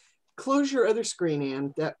 Close your other screen,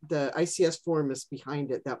 Anne. That the ICS form is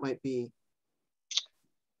behind it. That might be.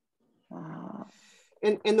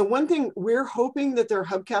 And the one thing we're hoping that there are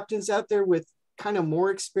hub captains out there with kind of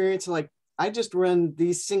more experience. Like I just run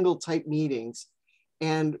these single type meetings.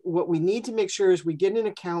 And what we need to make sure is we get an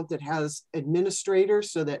account that has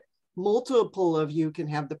administrators so that multiple of you can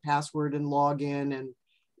have the password and log in, and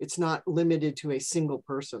it's not limited to a single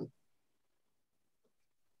person.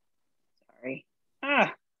 Sorry.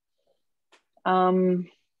 So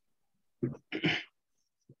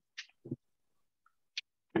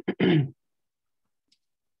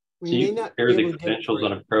you compare the credentials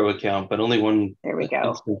on a pro account, but only one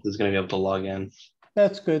instance is going to be able to log in.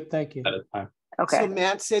 That's good. Thank you. At a time. Okay. So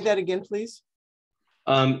Matt, say that again, please.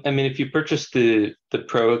 I mean, if you purchase the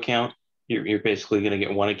pro account, you're basically going to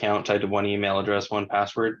get one account tied to one email address, one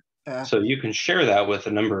password. So you can share that with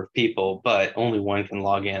a number of people, but only one can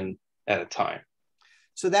log in at a time.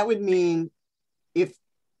 So that would mean if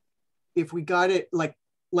we got it, like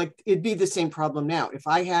like it'd be the same problem now. If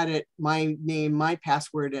I had it, my name, my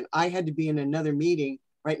password, and I had to be in another meeting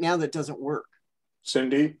right now, that doesn't work.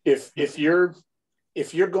 Cindy, if you're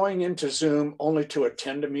going into Zoom only to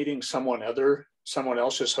attend a meeting someone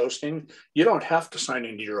else is hosting, you don't have to sign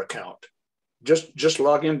into your account. Just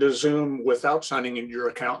log into Zoom without signing into your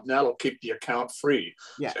account, and that'll keep the account free.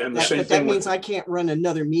 Yeah, and but that means I can't run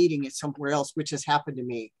another meeting at somewhere else, which has happened to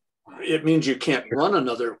me. It means you can't run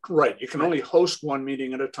another, right? You can only host one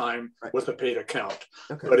meeting at a time with a paid account.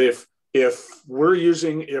 Okay. But if we're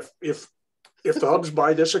using, if the hubs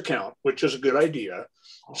buy this account, which is a good idea,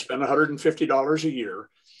 spend $150 a year,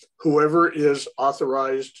 whoever is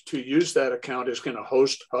authorized to use that account is going to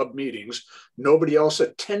host hub meetings. Nobody else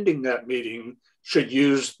attending that meeting should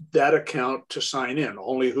use that account to sign in,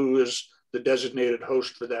 only who is the designated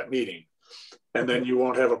host for that meeting. And then you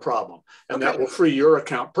won't have a problem. And that will free your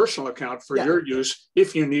account, personal account, for your use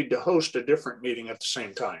if you need to host a different meeting at the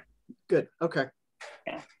same time. Good. Okay.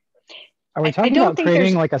 Yeah. Are we talking about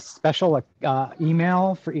creating like a special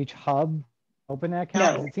email for each hub? Open that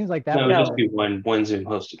account? No. It seems like that would just be one Zoom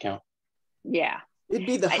host account. Yeah. It'd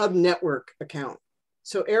be the hub network account.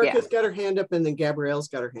 So Erica's got her hand up and then Gabrielle's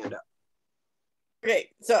got her hand up.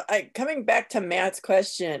 Okay. So coming back to Matt's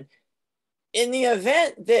question, in the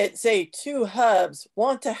event that, say, two hubs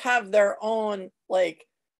want to have their own like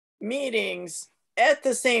meetings at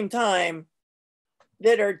the same time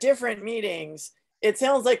that are different meetings, it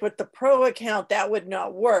sounds like with the pro account that would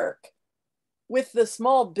not work. With the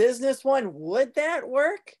small business one, would that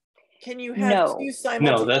work? Can you have two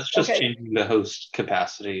simultaneous? No, that's just changing the host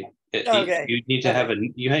capacity. You need to have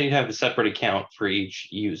a separate account for each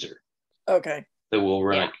user. Okay. That will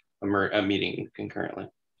run a meeting concurrently.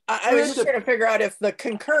 I was just trying to figure out if the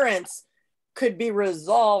concurrence could be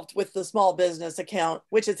resolved with the small business account,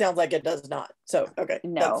 which it sounds like it does not. So, okay.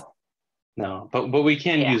 No, but we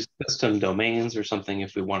can use custom domains or something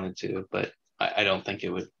if we wanted to, but I don't think it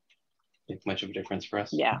would make much of a difference for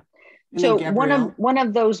us. Yeah. So one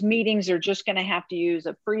of those meetings are just going to have to use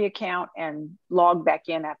a free account and log back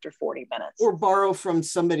in after 40 minutes. Or borrow from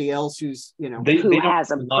somebody else who's, who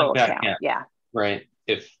has a pro account. Yeah. Right.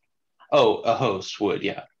 A host would,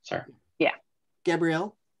 sorry. Yeah.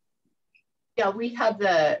 Gabrielle? Yeah, we have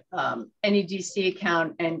the NEDC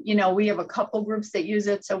account, and we have a couple groups that use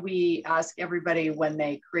it. So we ask everybody when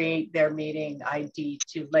they create their meeting ID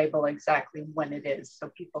to label exactly when it is,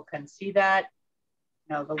 so people can see that.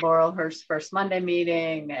 The Laurelhurst First Monday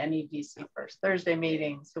meeting, the NEDC First Thursday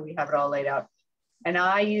meeting. So we have it all laid out. And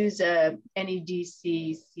I use a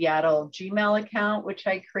NEDC Seattle Gmail account, which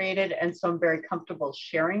I created. And so I'm very comfortable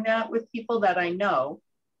sharing that with people that I know,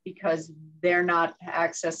 because they're not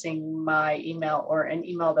accessing my email or an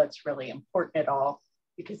email that's really important at all,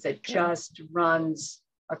 because it just runs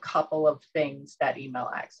a couple of things, that email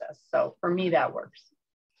access. So for me, that works.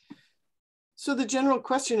 So the general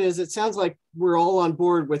question is, it sounds like we're all on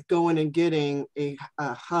board with going and getting a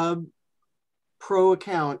Hub Pro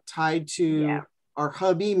account tied to our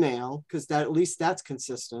Hub email, because at least that's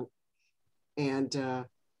consistent. And,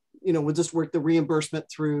 we'll just work the reimbursement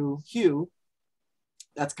through Hugh.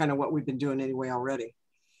 That's kind of what we've been doing anyway already.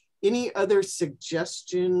 Any other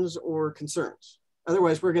suggestions or concerns?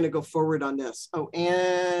 Otherwise, we're going to go forward on this. Oh,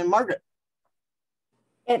 and Margaret.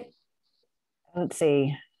 Let's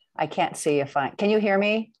see. I can't see can you hear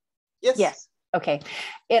me? Yes. Yes. Okay.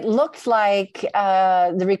 It looked like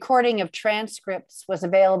the recording of transcripts was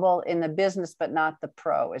available in the business, but not the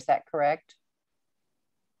pro. Is that correct?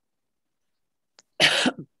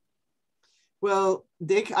 Well,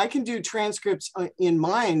 I can do transcripts in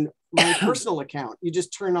my personal account. You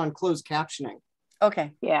just turn on closed captioning.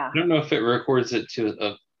 Okay. Yeah. I don't know if it records it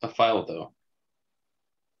to a file though.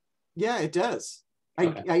 Yeah, it does.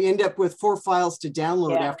 Okay. I end up with 4 files to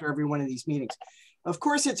download after every one of these meetings. Of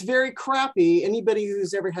course, it's very crappy. Anybody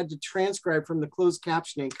who's ever had to transcribe from the closed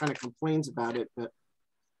captioning kind of complains about it. But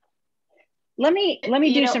let me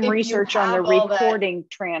do some research on the recording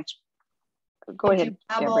Go ahead. If you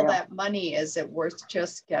have all that money, is it worth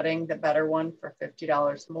just getting the better one for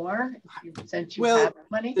 $50 more? Since you have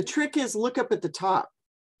money? The trick is look up at the top.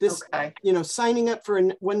 This, signing up for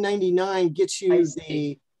 $199 gets you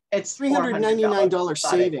it's $399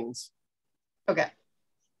 savings. Okay.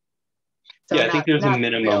 So I think there's a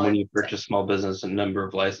minimum when you purchase small business, a number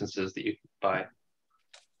of licenses that you can buy.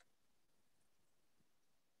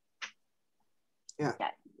 Yeah.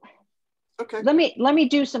 Okay. Let me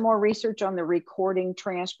do some more research on the recording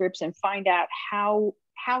transcripts and find out how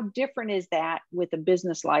different is that with a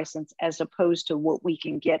business license as opposed to what we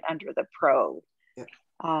can get under the pro. Yeah.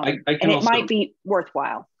 And it might be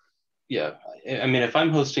worthwhile. Yeah, I mean, if I'm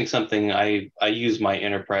hosting something, I use my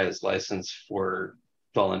enterprise license for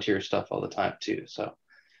volunteer stuff all the time too. So.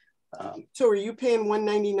 So are you paying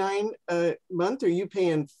 $199 a month, or are you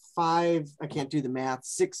paying I can't do the math,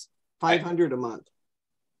 $500 a month,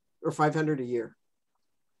 or $500 a year?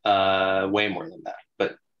 Way more than that,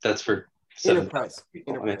 but that's for enterprise.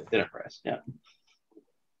 Enterprise, yeah.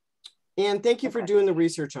 And thank you for doing the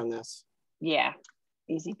research on this. Yeah,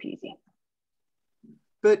 easy peasy.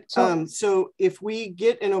 But so if we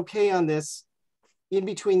get an okay on this in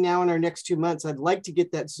between now and our next 2 months, I'd like to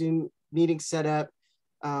get that Zoom meeting set up.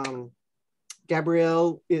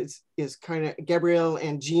 Gabrielle Gabrielle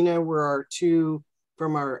and Gina were our two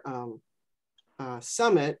from our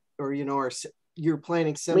summit, or your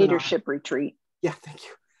planning seminar. Leadership retreat. Yeah, thank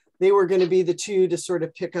you. They were going to be the two to sort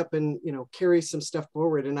of pick up and carry some stuff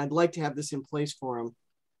forward, and I'd like to have this in place for them.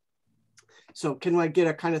 So can I get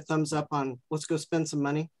a kind of thumbs up on let's go spend some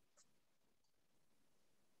money?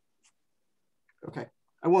 Okay,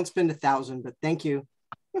 I won't spend 1,000, but thank you.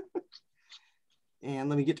 And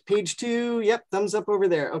let me get to page 2. Yep, thumbs up over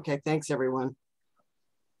there. Okay, thanks everyone.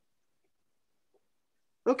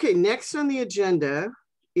 Okay, next on the agenda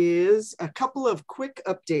is a couple of quick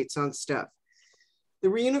updates on stuff. The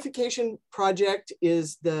reunification project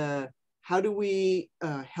is how do we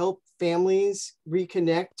help families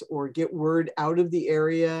reconnect or get word out of the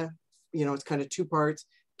area? It's kind of 2 parts.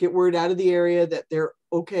 Get word out of the area that they're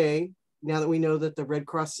okay, now that we know that the Red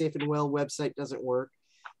Cross Safe and Well website doesn't work.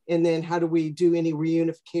 And then how do we do any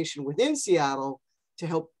reunification within Seattle to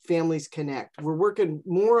help families connect? We're working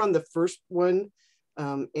more on the first one.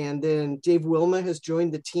 And then Dave Wilma has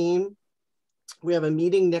joined the team. We have a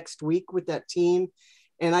meeting next week with that team.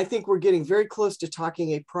 And I think we're getting very close to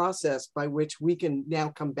talking a process by which we can now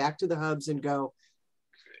come back to the hubs and go,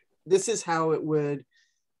 this is how it would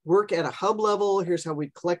work at a hub level. Here's how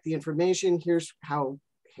we'd collect the information. Here's how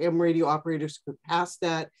ham radio operators could pass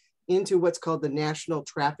that into what's called the national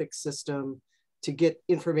traffic system to get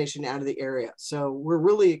information out of the area. So we're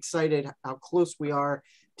really excited how close we are.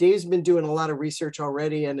 Dave's been doing a lot of research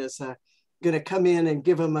already and is going to come in and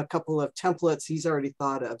give him a couple of templates he's already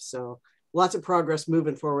thought of. So lots of progress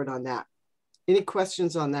moving forward on that. Any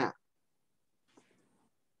questions on that?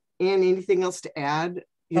 And anything else to add?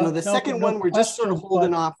 The second one, we're just sort of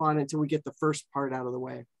holding off on until we get the first part out of the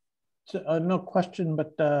way. So, no question,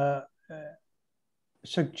 but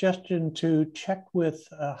suggestion to check with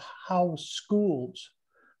how schools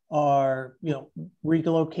are,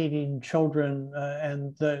 relocating children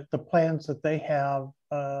and the plans that they have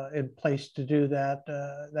in place to do that.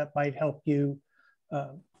 That might help you.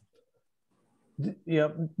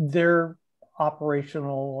 Their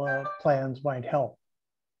operational plans might help.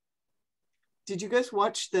 Did you guys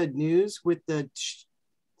watch the news with the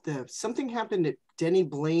something happened at Denny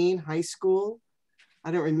Blaine High School? I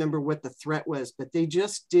don't remember what the threat was, but they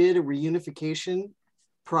just did a reunification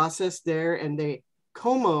process there, and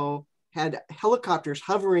Como had helicopters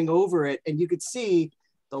hovering over it, and you could see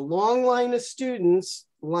the long line of students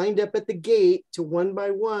lined up at the gate to one by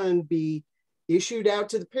one be issued out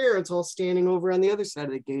to the parents, all standing over on the other side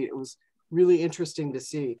of the gate. It was really interesting to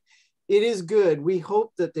see. It is good. We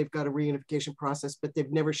hope that they've got a reunification process, but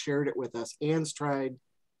they've never shared it with us. Anne's tried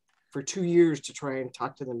for 2 years to try and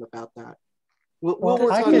talk to them about that.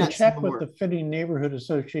 We'll I can check with the Finney Neighborhood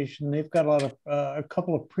Association. They've got a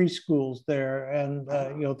couple of preschools there, and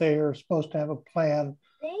they are supposed to have a plan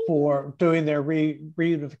for doing their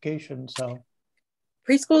reunification. So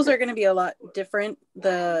preschools are going to be a lot different,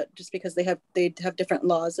 just because they have different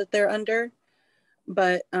laws that they're under.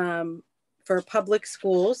 But for public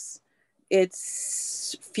schools,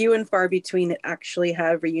 it's few and far between that actually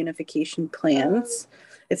have reunification plans.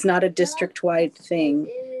 It's not a district-wide thing.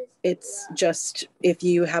 It's just if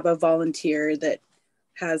you have a volunteer that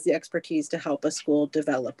has the expertise to help a school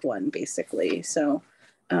develop one, basically. So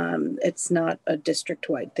it's not a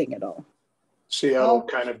district-wide thing at all. Seattle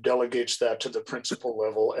kind of delegates that to the principal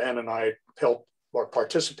level. Ann and I helped or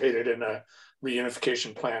participated in a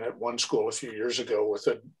reunification plan at one school a few years ago with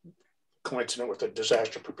coincident with a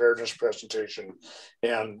disaster preparedness presentation.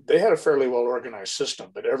 And they had a fairly well organized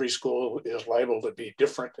system, but every school is liable to be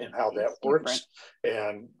different in how that works.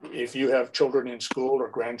 And if you have children in school or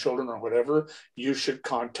grandchildren or whatever, you should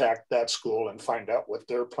contact that school and find out what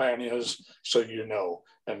their plan is, so you know.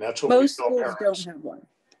 And that's what most schools don't have one.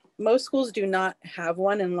 Most schools do not have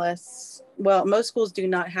one unless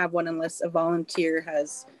a volunteer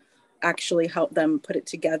has actually help them put it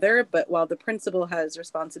together. But while the principal has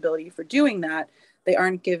responsibility for doing that, they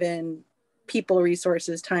aren't given people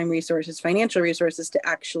resources, time resources, financial resources to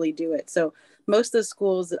actually do it. So most of the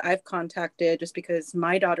schools that I've contacted, just because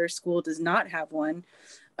my daughter's school does not have one,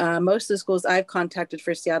 most of the schools I've contacted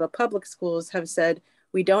for Seattle Public Schools have said,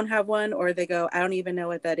 we don't have one, or they go, I don't even know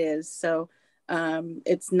what that is. So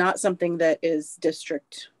it's not something that is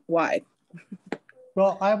district wide.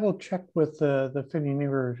 Well, I will check with the Finney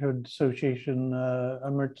Neighborhood Association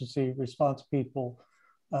emergency response people.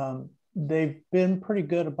 They've been pretty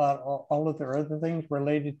good about all of their other things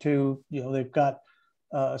related to, you know, they've got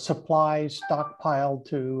supplies stockpiled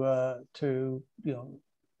to you know,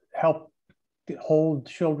 help hold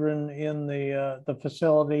children in the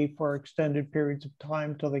facility for extended periods of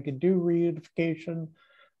time till they can do reunification.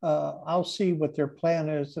 I'll see what their plan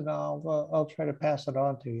is, and I'll try to pass it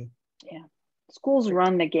on to you. Yeah, schools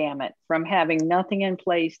run the gamut from having nothing in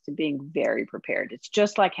place to being very prepared. It's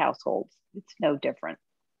just like households. It's no different.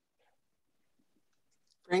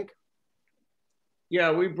 Frank?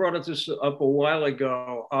 Yeah, we brought this up a while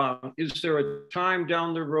ago. Is there a time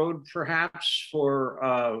down the road, perhaps,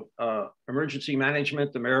 for emergency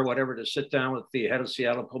management, the mayor, whatever, to sit down with the head of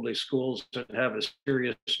Seattle Public Schools and have a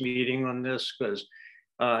serious meeting on this? Because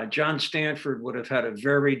John Stanford would have had a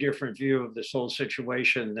very different view of this whole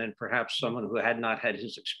situation than perhaps someone who had not had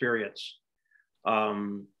his experience.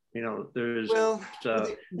 You know, there's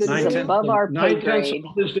above our pay grade.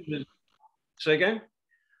 Say again?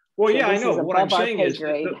 Well, yeah, I know. What I'm saying is,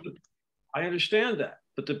 I understand that,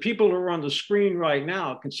 but the people who are on the screen right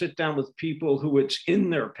now can sit down with people who it's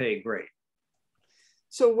in their pay grade.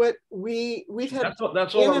 So what we've had,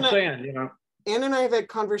 that's all I'm saying, you know. Ann and I have had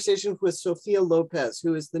conversations with Sophia Lopez,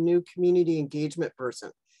 who is the new community engagement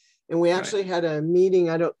person. And we actually had a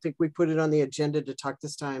meeting, I don't think we put it on the agenda to talk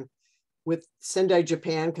this time, with Sendai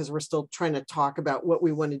Japan, because we're still trying to talk about what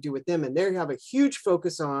we want to do with them. And they have a huge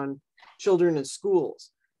focus on children in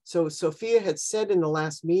schools. So Sophia had said in the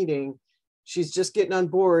last meeting, she's just getting on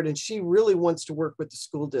board and she really wants to work with the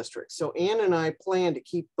school district. So Ann and I plan to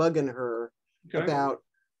keep bugging her about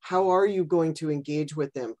how are you going to engage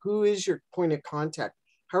with them? Who is your point of contact?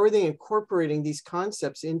 How are they incorporating these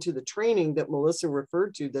concepts into the training that Melissa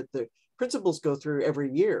referred to that the principals go through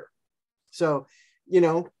every year? So, you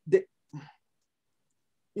know,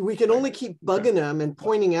 we can only keep bugging them and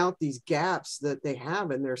pointing out these gaps that they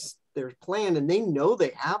have in their plan, and they know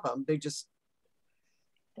they have them. They just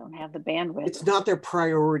don't have the bandwidth. It's not their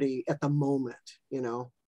priority at the moment, you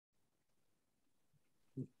know.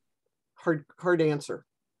 Hard answer.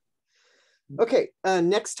 Okay,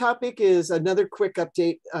 next topic is another quick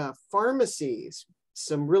update. Pharmacies.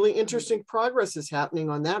 Some really interesting progress is happening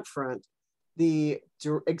on that front. The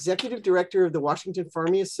executive director of the Washington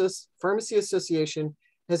Pharmacy Association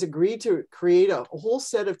has agreed to create a whole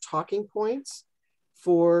set of talking points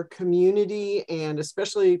for community and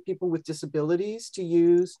especially people with disabilities to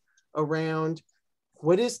use around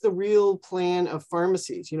what is the real plan of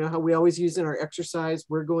pharmacies. You know how we always use in our exercise,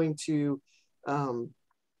 we're going to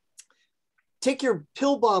take your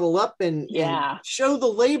pill bottle up and show the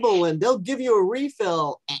label and they'll give you a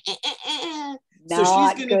refill. So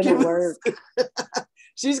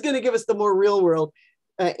she's going to give us the more real world.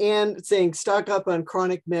 And saying stock up on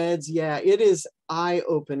chronic meds. Yeah, it is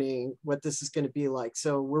eye-opening what this is going to be like.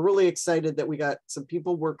 So we're really excited that we got some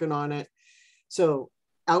people working on it. So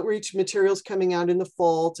outreach materials coming out in the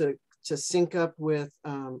fall to sync up with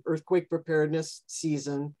earthquake preparedness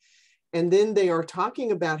season. And then they are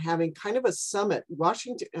talking about having kind of a summit.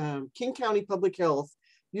 Washington, King County Public Health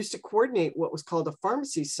used to coordinate what was called a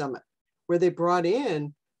pharmacy summit, where they brought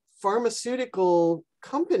in pharmaceutical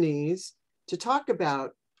companies to talk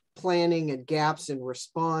about planning and gaps in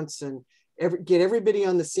response and get everybody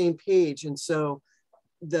on the same page. And so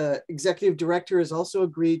the executive director has also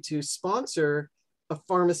agreed to sponsor a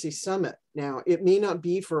pharmacy summit. Now, it may not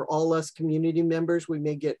be for all us community members. We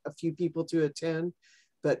may get a few people to attend,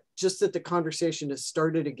 but just that the conversation has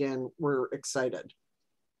started again, we're excited.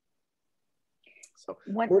 So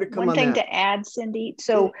one thing to add, Cindy.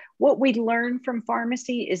 So what we learned from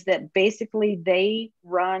pharmacy is that basically they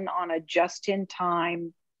run on a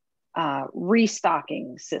just-in-time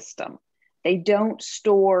restocking system. They don't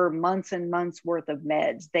store months and months worth of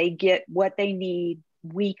meds. They get what they need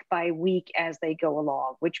week by week as they go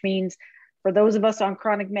along, which means for those of us on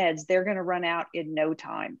chronic meds, they're going to run out in no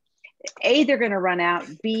time. A, they're going to run out.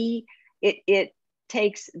 B, they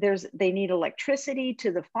need electricity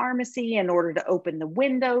to the pharmacy in order to open the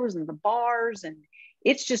windows and the bars, and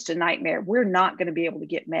it's just a nightmare. We're not going to be able to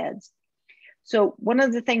get meds. So one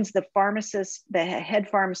of the things the head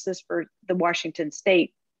pharmacist for the Washington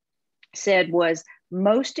state said was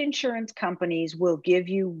most insurance companies will give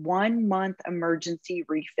you 1 month emergency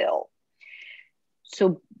refill.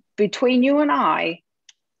 So between you and I,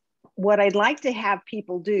 what I'd like to have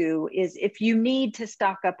people do is, if you need to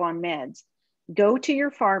stock up on meds, go to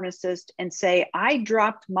your pharmacist and say, I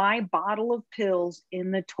dropped my bottle of pills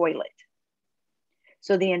in the toilet.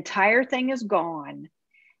 So the entire thing is gone.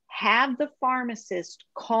 Have the pharmacist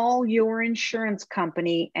call your insurance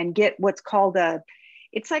company and get what's called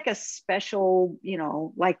it's like a special, you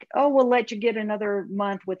know, like, oh, we'll let you get another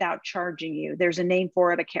month without charging you. There's a name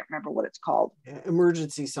for it. I can't remember what it's called.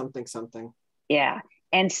 Emergency something. Yeah.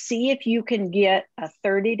 And see if you can get a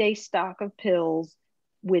 30-day stock of pills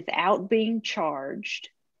without being charged.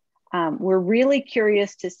 We're really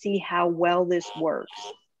curious to see how well this works.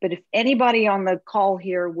 But if anybody on the call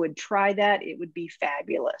here would try that, it would be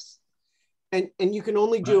fabulous. And you can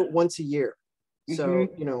only do it once a year. So,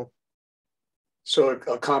 you know. So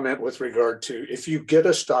a comment with regard to, if you get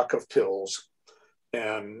a stock of pills,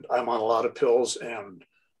 and I'm on a lot of pills, and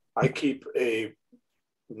I keep a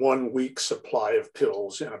 1 week supply of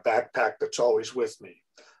pills in a backpack that's always with me.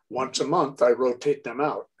 Once a month, I rotate them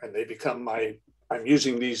out and they become I'm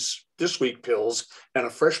using this week pills, and a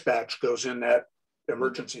fresh batch goes in that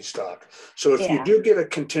emergency stock. So if you do get a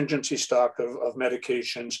contingency stock of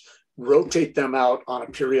medications, rotate them out on a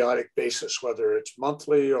periodic basis, whether it's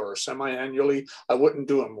monthly or semi-annually. I wouldn't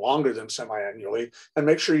do them longer than semi-annually, and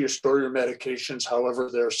make sure you store your medications however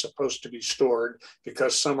they're supposed to be stored,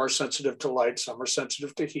 because some are sensitive to light, some are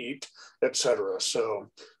sensitive to heat, etc. So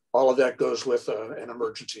all of that goes with an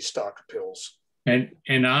emergency stock of pills.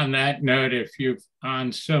 And on that note, if you're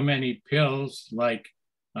on so many pills like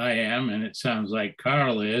I am, and it sounds like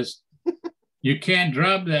Carl is, you can't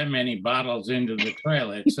drop that many bottles into the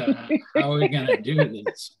toilet. So how are we going to do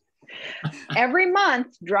this? Every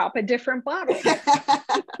month, drop a different bottle.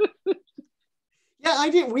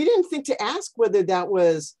 Yeah, we didn't think to ask whether that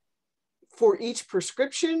was for each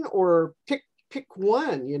prescription or pick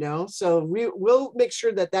one, you know. So we'll make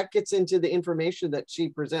sure that gets into the information that she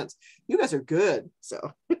presents. You guys are good.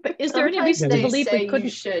 So but is there any reason to believe we couldn't? You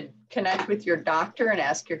should connect with your doctor and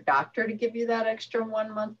ask your doctor to give you that extra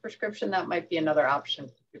 1 month prescription. That might be another option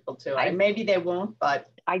for people too. Maybe they won't, but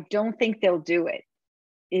I don't think they'll do it.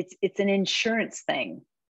 It's an insurance thing.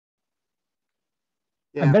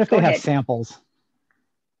 Yeah. I bet if they have samples.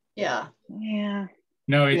 Yeah.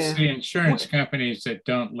 No, it's the insurance companies that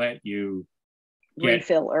don't let you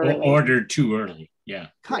refill early. Order too early. Yeah.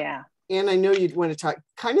 And I know you'd want to talk.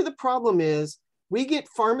 Kind of the problem is we get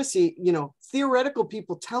pharmacy, you know, theoretical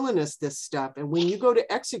people telling us this stuff. And when you go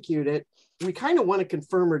to execute it, we kind of want to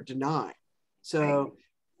confirm or deny. So,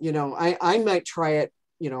 you know, I might try it.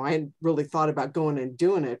 You know, I hadn't really thought about going and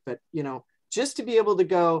doing it, but, you know, just to be able to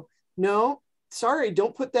go, no, sorry,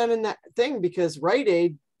 don't put that in that thing, because Rite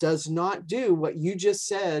Aid does not do what you just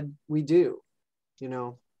said we do, you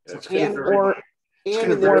know. It's going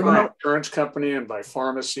to vary by insurance company and by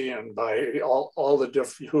pharmacy and by all the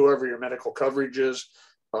different, whoever your medical coverage is.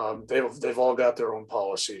 They've all got their own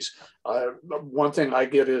policies. One thing I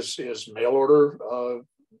get is mail order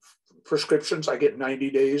prescriptions. I get 90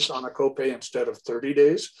 days on a copay instead of 30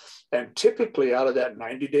 days. And typically out of that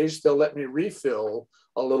 90 days, they'll let me refill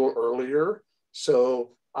a little earlier.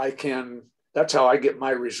 So that's how I get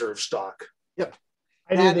my reserve stock. Yep.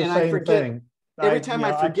 I do the same thing. Every time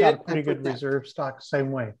I forget, I've got a pretty good reserve stock,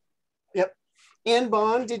 same way. Yep. Ann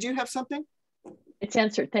Bond, did you have something? It's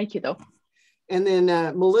answered. Thank you, though. And then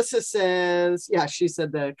Melissa says, yeah, she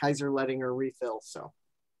said the Kaiser letting her refill. So,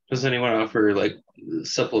 does anyone offer like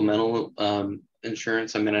supplemental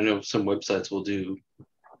insurance? I mean, I know some websites will do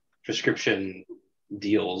prescription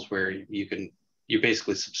deals where you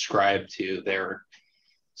basically subscribe to their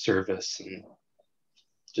service and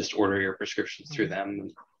just order your prescriptions through them.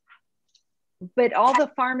 But all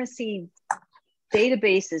the pharmacy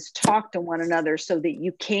databases talk to one another so that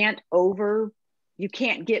you can't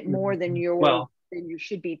get more than you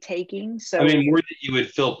should be taking. So I mean, more that you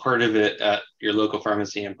would fill part of it at your local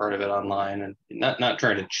pharmacy and part of it online, and not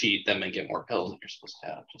trying to cheat them and get more pills than you're supposed to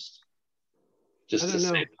have. Just I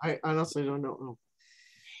don't know. I honestly don't know.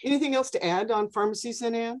 Anything else to add on pharmacies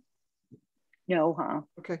then, Ann? No, huh?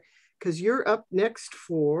 Okay, because you're up next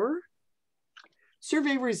for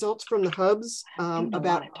survey results from the hubs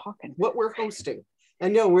about what we're hosting. I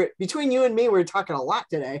know we're between you and me, we're talking a lot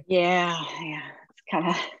today. Yeah, it's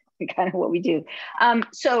kind of what we do.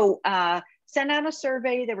 Sent out a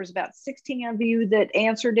survey. There was about 16 of you that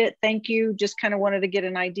answered it. Thank you. Just kind of wanted to get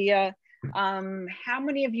an idea. How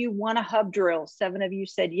many of you want a hub drill? 7 of you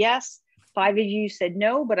said yes. 5 of you said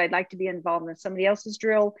no, but I'd like to be involved in somebody else's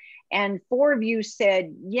drill. And 4 of you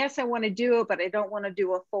said, yes, I want to do it, but I don't want to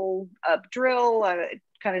do a full up drill.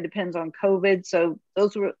 kind of depends on COVID. So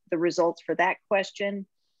those were the results for that question.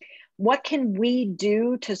 What can we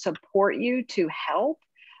do to support you to help?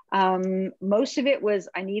 Most of it was,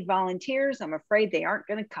 I need volunteers. I'm afraid they aren't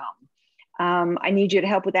going to come. I need you to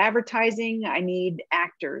help with advertising. I need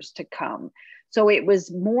actors to come. So it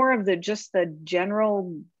was more of just the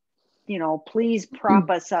general, you know, please prop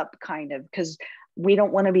us up kind of, because we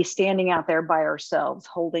don't want to be standing out there by ourselves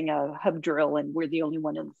holding a hub drill and we're the only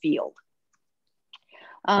one in the field.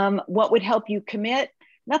 What would help you commit?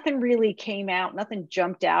 Nothing really came out, nothing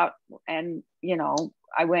jumped out. And, you know,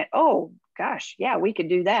 I went, oh gosh, yeah, we could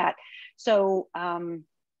do that. So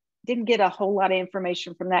didn't get a whole lot of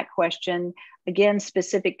information from that question. Again,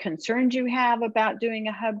 specific concerns you have about doing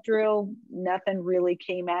a hub drill, nothing really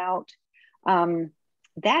came out.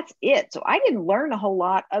 That's it. So I didn't learn a whole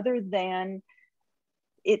lot other than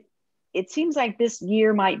it seems like this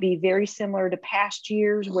year might be very similar to past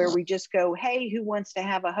years where we just go, hey, who wants to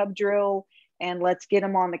have a hub drill? And let's get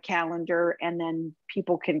them on the calendar, and then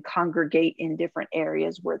people can congregate in different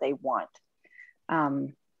areas where they want.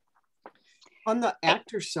 On the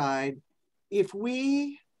actor side, if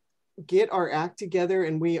we get our act together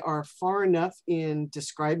and we are far enough in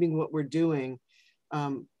describing what we're doing,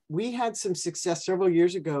 we had some success several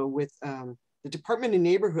years ago with the Department of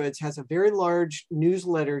Neighborhoods has a very large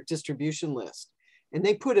newsletter distribution list, and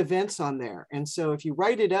they put events on there. And so if you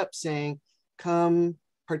write it up saying, come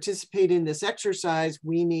participate in this exercise,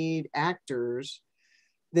 we need actors,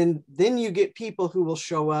 then you get people who will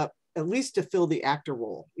show up at least to fill the actor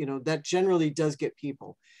role. You know, that generally does get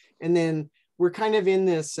people. And then we're kind of in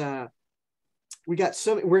this, we're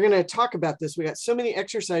going to talk about this. We got so many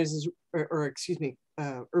exercises, or excuse me,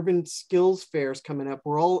 urban skills fairs coming up.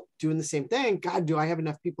 We're all doing the same thing. God, do I have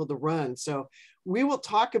enough people to run? So we will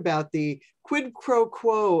talk about the quid pro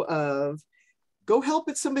quo of go help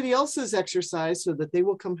at somebody else's exercise so that they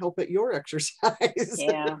will come help at your exercise.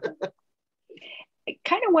 Yeah.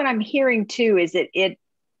 Kind of what I'm hearing too is that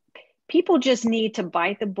people just need to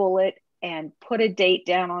bite the bullet and put a date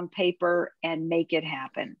down on paper and make it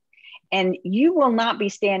happen. And you will not be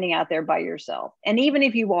standing out there by yourself. And even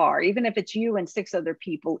if you are, even if it's you and 6 other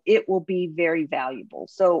people, it will be very valuable.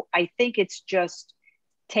 So I think it's just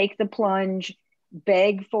take the plunge,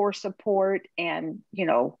 beg for support, and, you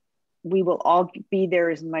know, we will all be there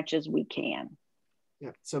as much as we can.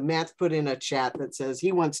 Yeah. So Matt's put in a chat that says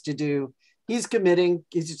he's committing.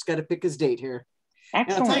 He's just got to pick his date here. Excellent.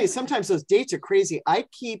 And I'll tell you, sometimes those dates are crazy. I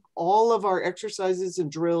keep all of our exercises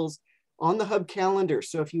and drills on the Hub calendar.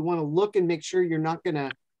 So if you want to look and make sure you're not going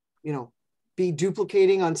to, you know, be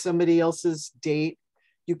duplicating on somebody else's date,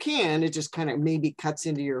 you can. It just kind of maybe cuts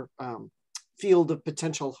into your field of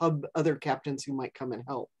potential Hub other captains who might come and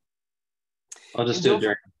help. I'll just do it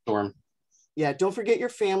during the storm. Yeah, don't forget your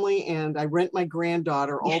family. And I rent my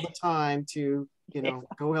granddaughter all the time to, you know,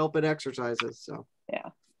 go help at exercises. So yeah.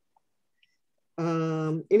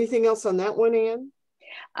 Anything else on that one, Ann?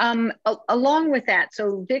 Along with that,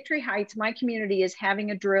 so Victory Heights, my community, is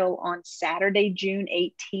having a drill on Saturday, June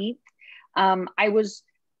 18th. I was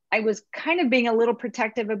kind of being a little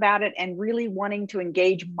protective about it and really wanting to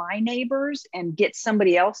engage my neighbors and get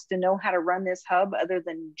somebody else to know how to run this hub other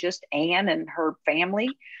than just Ann and her family.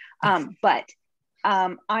 But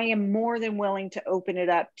I am more than willing to open it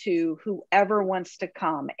up to whoever wants to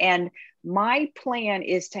come. And my plan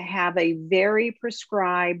is to have a very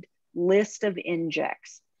prescribed list of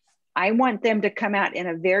injects. I want them to come out in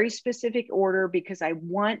a very specific order because I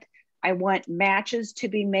want matches to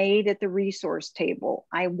be made at the resource table.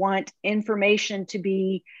 I want information to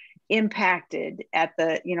be impacted at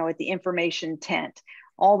the, you know, at the information tent,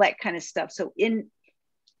 all that kind of stuff. So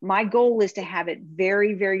my goal is to have it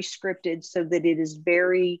very, very scripted so that it is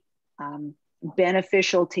very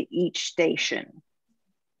beneficial to each station.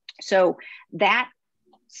 So that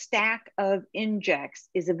stack of injects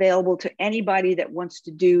is available to anybody that wants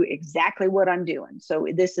to do exactly what I'm doing. So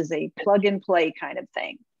this is a plug and play kind of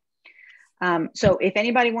thing. So if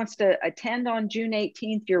anybody wants to attend on June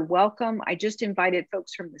 18th, you're welcome. I just invited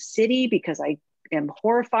folks from the city because I am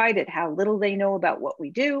horrified at how little they know about what we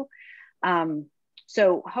do.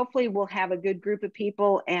 So hopefully we'll have a good group of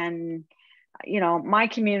people, and, you know, my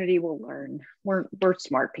community will learn. We're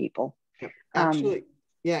smart people. Actually,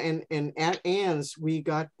 yeah, and at Ann's, we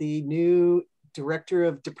got the new director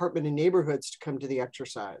of Department of Neighborhoods to come to the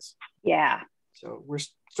exercise. Yeah. So we're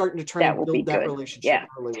starting to try and build that relationship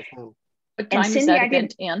early with him. What time is that again,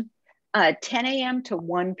 Ann? 10 a.m. to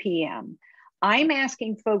 1 p.m. I'm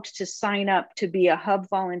asking folks to sign up to be a Hub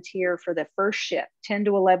volunteer for the first shift, 10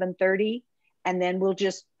 to 11:30. And then we'll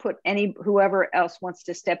just put whoever else wants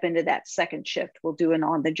to step into that second shift. We'll do an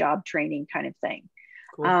on-the-job training kind of thing.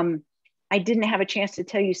 Cool. I didn't have a chance to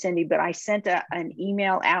tell you, Cindy, but I sent an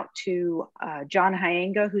email out to John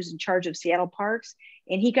Hyanga, who's in charge of Seattle Parks.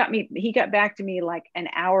 And he got back to me like an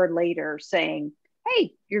hour later saying,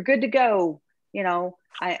 hey, you're good to go. You know,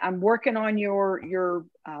 I'm working on your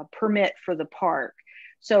permit for the park.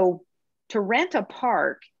 So to rent a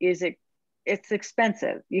park it's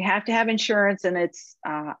expensive. You have to have insurance, and it's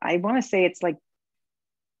I want to say it's like,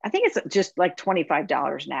 I think it's just like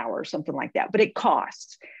 $25 an hour or something like that, but it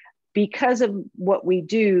costs. Because of what we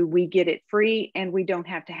do, we get it free and we don't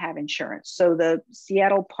have to have insurance. So the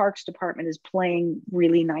Seattle Parks Department is playing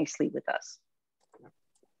really nicely with us.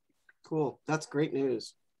 Cool, that's great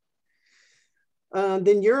news.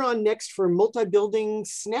 Then you're on next for multi-building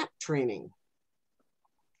SNAP training.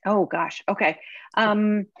 Oh gosh, okay.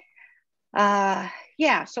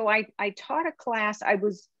 Yeah, so I taught a class.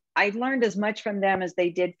 I learned as much from them as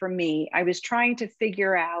they did from me. I was trying to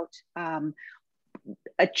figure out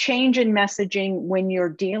a change in messaging when you're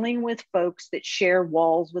dealing with folks that share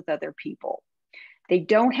walls with other people. They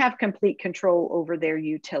don't have complete control over their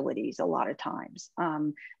utilities a lot of times.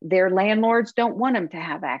 Their landlords don't want them to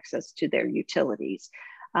have access to their utilities.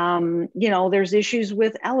 You know, there's issues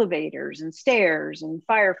with elevators and stairs and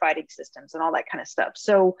firefighting systems and all that kind of stuff.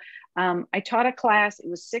 So I taught a class. It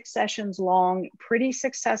was 6 sessions long, pretty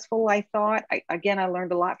successful, I thought. Again, I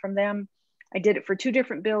learned a lot from them. I did it for 2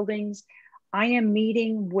 different buildings. I am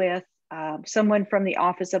meeting with someone from the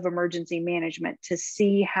Office of Emergency Management to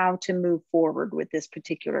see how to move forward with this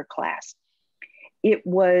particular class.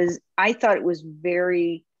 I thought,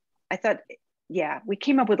 yeah, we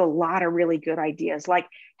came up with a lot of really good ideas, like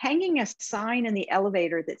hanging a sign in the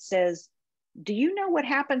elevator that says, do you know what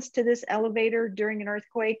happens to this elevator during an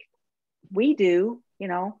earthquake? We do, you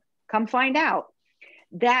know, come find out.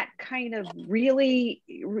 That kind of really,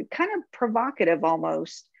 kind of provocative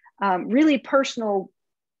almost, really personal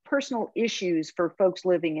issues for folks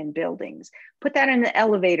living in buildings. Put that in the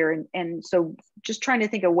elevator. And so just trying to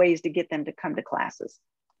think of ways to get them to come to classes.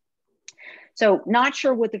 So not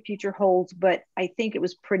sure what the future holds, but I think it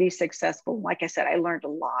was pretty successful. Like I said, I learned a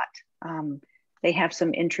lot. They have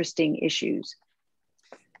some interesting issues.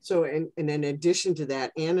 So, and in addition to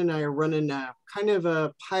that, Ann and I are running kind of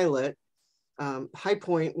a pilot, High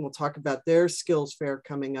Point, and we'll talk about their skills fair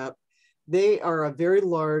coming up. They are a very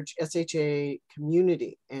large SHA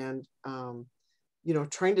community, and you know,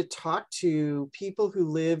 trying to talk to people who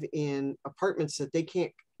live in apartments that they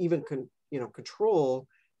can't even control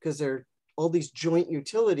because they're all these joint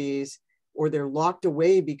utilities, or they're locked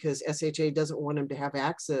away because SHA doesn't want them to have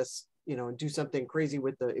access, you know, and do something crazy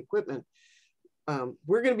with the equipment.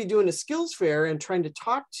 We're going to be doing a skills fair and trying to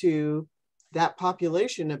talk to that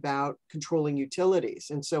population about controlling utilities.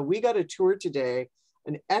 And so we got a tour today,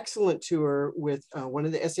 an excellent tour with one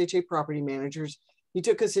of the SHA property managers. He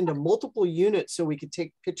took us into multiple units so we could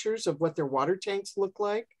take pictures of what their water tanks look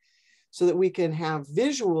like, so that we can have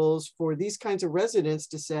visuals for these kinds of residents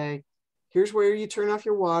to say, here's where you turn off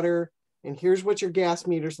your water, and here's what your gas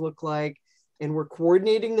meters look like. And we're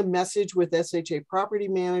coordinating the message with SHA property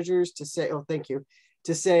managers to say, oh, thank you,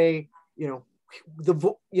 to say, you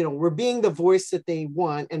know, we're being the voice that they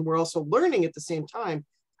want. And we're also learning at the same time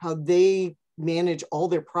how they manage all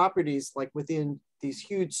their properties, like within these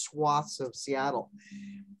huge swaths of Seattle.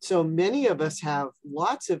 So many of us have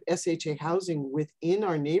lots of SHA housing within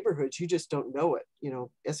our neighborhoods. You just don't know it. You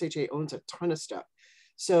know, SHA owns a ton of stuff.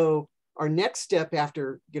 So our next step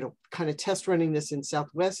after, you know, kind of test running this in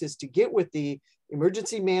Southwest is to get with the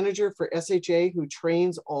emergency manager for SHA who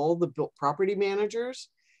trains all the property managers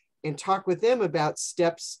and talk with them about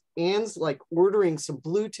steps and like ordering some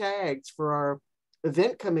blue tags for our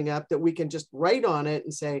event coming up that we can just write on it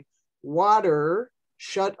and say, water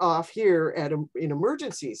shut off here in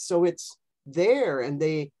emergencies. So it's there, and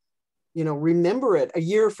they, you know, remember it a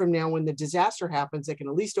year from now when the disaster happens. They can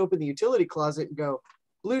at least open the utility closet and go,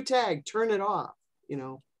 blue tag, turn it off, you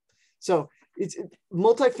know. So it's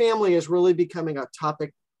multifamily is really becoming a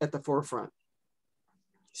topic at the forefront.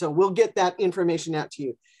 So we'll get that information out to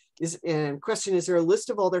you. And question, is there a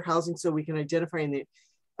list of all their housing so we can identify in the,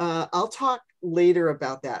 I'll talk later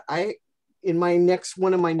about that. In my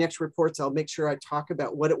one of my next reports, I'll make sure I talk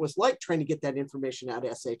about what it was like trying to get that information out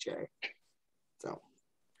of SHA. So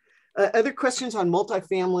other questions on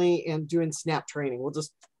multifamily and doing SNAP training? We'll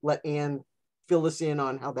just let Ann fill us in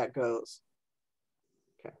on how that goes.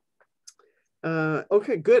 Okay.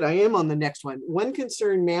 Okay, good. I am on the next one. One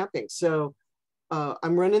concern, mapping. So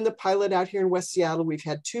I'm running the pilot out here in West Seattle. We've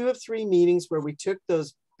had 2 of 3 meetings where we took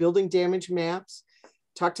those building damage maps,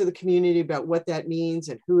 talked to the community about what that means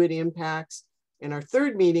and who it impacts. And our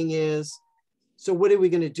 3rd meeting is, So what are we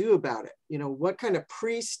going to do about it? You know, what kind of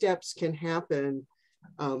pre-steps can happen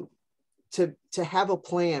to have a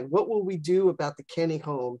plan? What will we do about the Kenny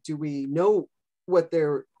home? Do we know what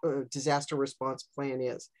their disaster response plan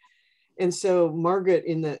is? And so Margaret,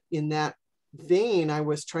 in that vein, I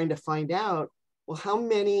was trying to find out, well, how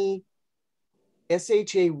many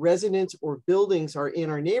SHA residents or buildings are in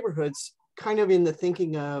our neighborhoods, kind of in the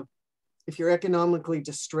thinking of, if you're economically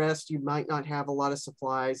distressed, you might not have a lot of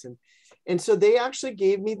supplies. And so they actually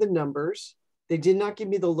gave me the numbers. They did not give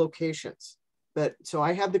me the locations, but so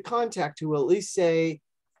I have the contact who will at least say,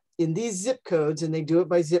 in these zip codes, and they do it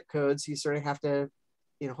by zip codes. You sort of have to,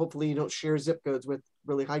 you know, hopefully you don't share zip codes with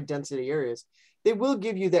really high density areas. They will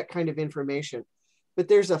give you that kind of information, but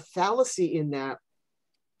there's a fallacy in that.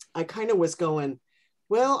 I kind of was going,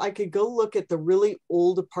 well, I could go look at the really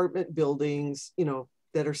old apartment buildings, you know,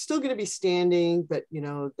 that are still going to be standing, but, you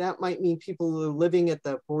know, that might mean people who are living at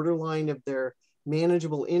the borderline of their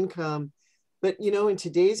manageable income. But, you know, in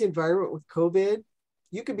today's environment with COVID,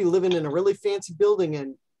 you could be living in a really fancy building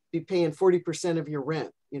and be paying 40% of your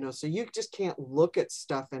rent, you know, so you just can't look at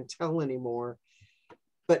stuff and tell anymore.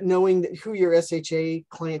 But knowing that who your SHA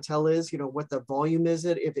clientele is, you know, what the volume is,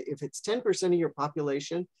 if it's 10% of your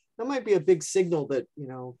population, that might be a big signal that, you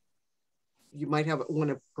know, you might want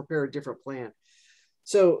to prepare a different plan.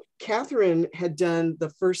 So Catherine had done the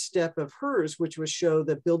first step of hers, which was show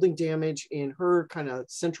the building damage in her kind of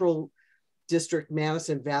central district,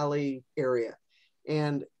 Madison Valley area.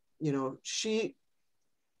 And, you know, she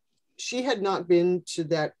had not been to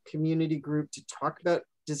that community group to talk about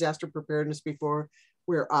disaster preparedness before,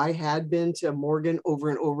 where I had been to Morgan over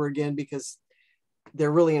and over again because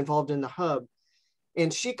they're really involved in the hub.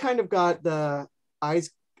 And she kind of got the eyes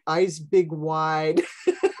big wide.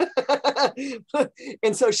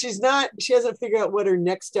 And so she hasn't figured out what her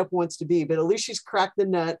next step wants to be, but at least she's cracked the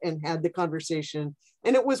nut and had the conversation,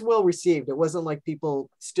 and it was well received. It wasn't like people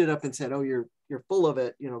stood up and said, oh, you're full of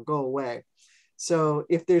it, you know, go away. So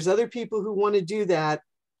if there's other people who want to do that,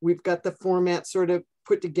 we've got the format sort of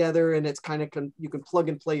put together, and it's kind of, you can plug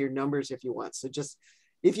and play your numbers if you want. So just,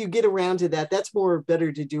 if you get around to that, that's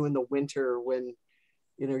better to do in the winter when,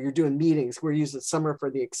 you know, you're doing meetings. We're using summer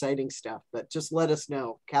for the exciting stuff, but just let us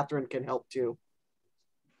know. Catherine can help too.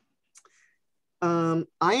 I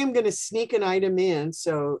am going to sneak an item in.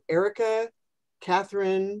 So Erica,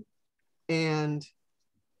 Catherine, and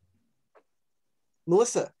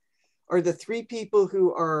Melissa are the three people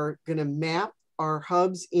who are going to map our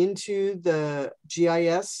hubs into the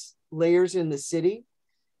GIS layers in the city.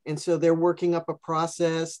 And so they're working up a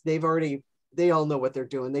process. They all know what they're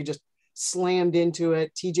doing. They just slammed into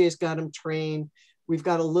it. TJ's got them trained. We've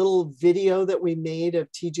got a little video that we made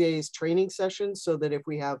of TJ's training session, so that if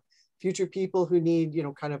we have future people who need, you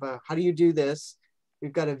know, kind of a, how do you do this?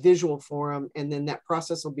 We've got a visual for them. And then that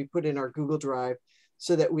process will be put in our Google Drive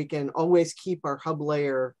so that we can always keep our hub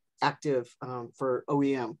layer active for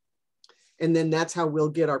OEM. And then that's how we'll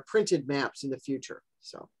get our printed maps in the future.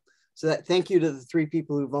 So that, thank you to the three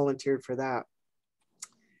people who volunteered for that.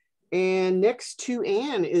 And next to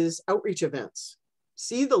Anne is outreach events.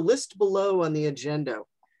 See the list below on the agenda.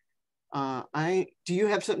 Do you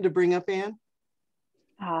have something to bring up, Anne?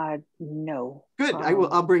 No. Good.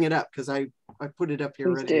 I'll bring it up because I put it up here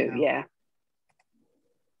Please already. Do, yeah.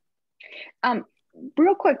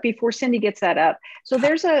 Real quick before Cindy gets that up. So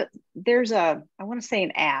there's a I want to say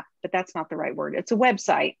an app, but that's not the right word. It's a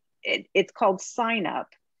website. It's called Sign Up.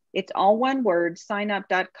 It's all one word,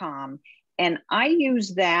 signup.com. And I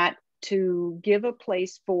use that to give a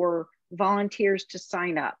place for volunteers to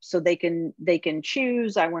sign up. So they can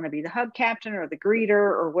choose, I want to be the hub captain or the greeter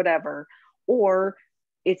or whatever, or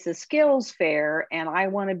it's a skills fair and I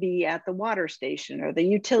want to be at the water station or the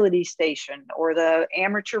utility station or the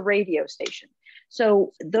amateur radio station.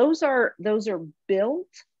 So those are built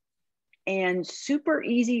and super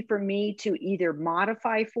easy for me to either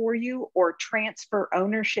modify for you or transfer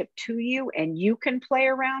ownership to you, and you can play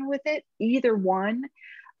around with it, either one.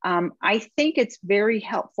 I think it's very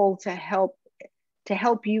helpful to help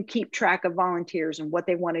you keep track of volunteers and what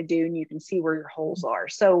they want to do, and you can see where your holes are.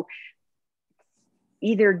 So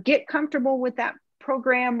either get comfortable with that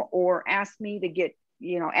program or ask me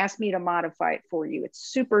to modify it for you. It's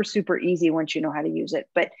super, super easy once you know how to use it.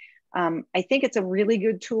 But I think it's a really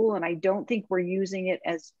good tool, and I don't think we're using it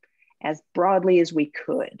as broadly as we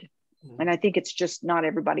could. And I think it's just not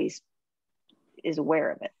everybody is aware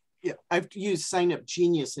of it. Yeah, I've used Sign Up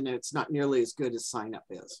Genius, and it's not nearly as good as Sign Up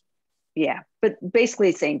is. Yeah, but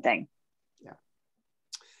basically the same thing. Yeah.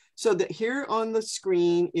 So here on the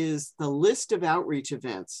screen is the list of outreach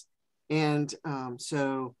events. And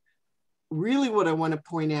so really what I want to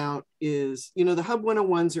point out is, you know, the Hub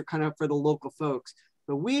 101s are kind of for the local folks,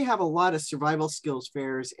 but we have a lot of survival skills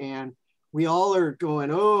fairs, and we all are going,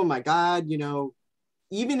 oh my God, you know,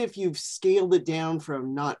 even if you've scaled it down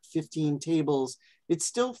from not 15 tables, it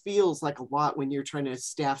still feels like a lot when you're trying to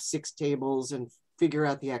staff 6 tables and figure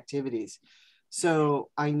out the activities. So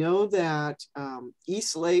I know that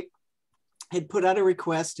East Lake had put out a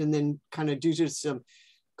request, and then kind of due to some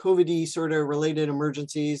COVID-y sort of related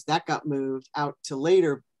emergencies, that got moved out to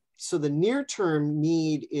later. So the near-term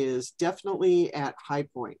need is definitely at High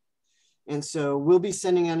Point. And so we'll be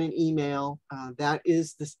sending out an email. That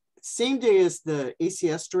is the same day as the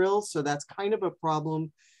ACS drill. So that's kind of a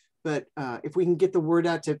problem. But if we can get the word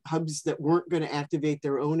out to hubs that weren't going to activate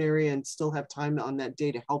their own area and still have time on that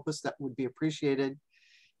day to help us, that would be appreciated.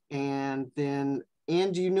 And then,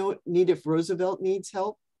 Anne, do you know if Roosevelt needs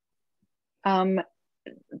help?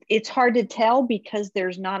 It's hard to tell because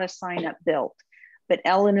there's not a sign up built, but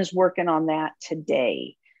Ellen is working on that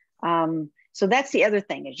today. So that's the other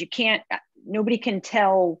thing, is nobody can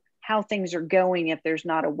tell how things are going if there's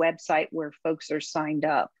not a website where folks are signed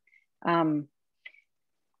up.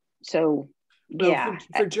 So yeah.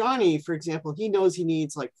 For Johnny, for example, he knows he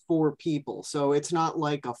needs like 4 people. So it's not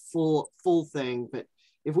like a full thing, but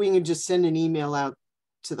if we can just send an email out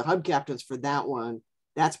to the hub captains for that one,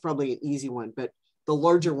 that's probably an easy one. But the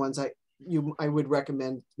larger ones, I would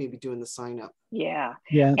recommend maybe doing the sign up. Yeah.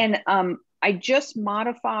 Yeah. And I just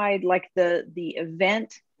modified like the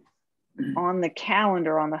event on the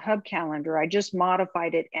calendar, on the hub calendar. I just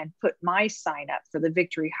modified it and put my sign up for the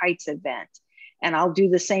Victory Heights event. And I'll do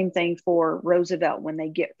the same thing for Roosevelt when they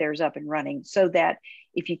get theirs up and running, so that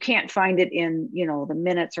if you can't find it in, you know, the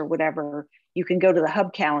minutes or whatever, you can go to the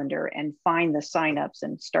hub calendar and find the signups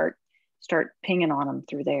and start pinging on them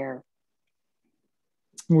through there.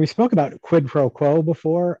 We spoke about quid pro quo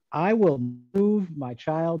before. I will move my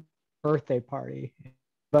child's birthday party.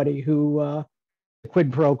 Anybody who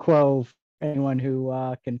quid pro quo, anyone who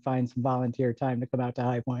can find some volunteer time to come out to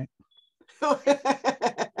High Point.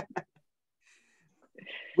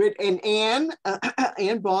 And Ann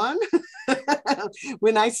Bond,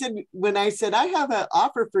 when I said I have an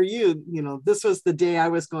offer for you, you know, this was the day I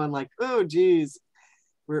was going like, oh geez,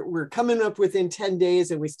 we're coming up within 10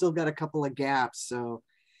 days and we still got a couple of gaps. So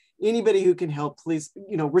anybody who can help, please,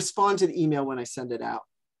 you know, respond to the email when I send it out.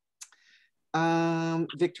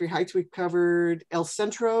 Victory Heights we've covered. El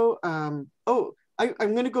Centro. I'm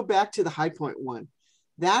going to go back to the High Point one.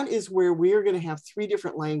 That is where we are going to have 3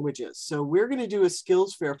 different languages. So we're going to do a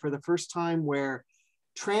skills fair for the first time where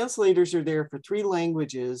translators are there for 3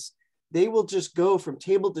 languages. They will just go from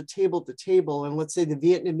table to table to table. And let's say the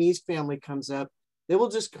Vietnamese family comes up, they will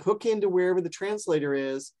just hook into wherever the translator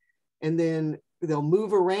is, and then they'll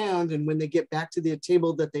move around. And when they get back to the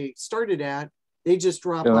table that they started at, they just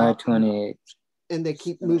drop July off 28th. and they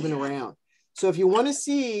keep moving around. So if you want to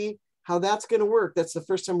see how that's going to work, that's the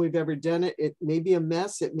first time we've ever done it. It may be a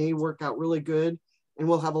mess. It may work out really good. And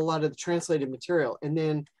we'll have a lot of the translated material. And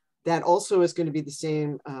then that also is going to be the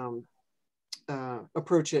same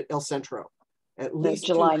approach at El Centro. At least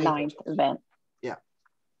July 9th event. Yeah.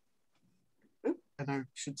 And I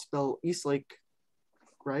should spell Eastlake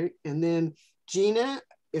right. And then Gina,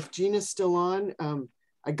 if Gina's still on,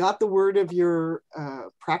 I got the word of your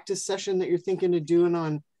practice session that you're thinking of doing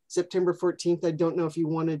on September 14th. I don't know if you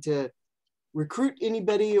wanted to recruit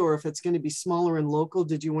anybody or if it's going to be smaller and local.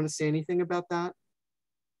 Did you want to say anything about that?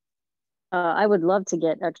 I would love to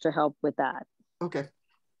get extra help with that. Okay.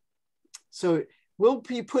 So we'll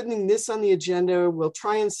be putting this on the agenda. We'll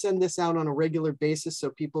try and send this out on a regular basis so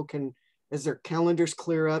people can, as their calendars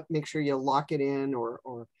clear up, make sure you lock it in or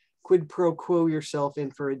quid pro quo yourself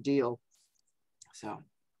in for a deal. So.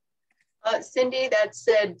 Cindy, that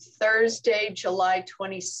said Thursday, July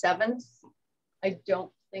 27th. I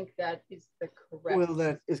don't think that is the correct. Well,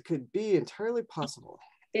 that it could be entirely possible.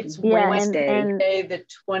 It's Wednesday, the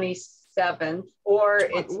 27th, or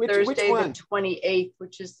it's Thursday, the 28th,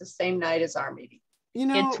 which is the same night as our meeting. You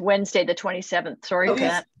know, it's Wednesday, the 27th. Sorry for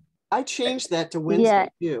that. I changed that to Wednesday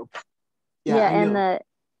too. Yeah,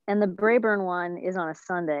 and the Brayburn one is on a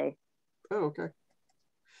Sunday. Oh, okay.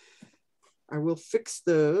 I will fix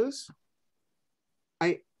those.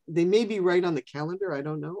 They may be right on the calendar. I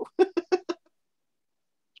don't know.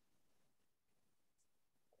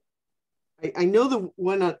 I know the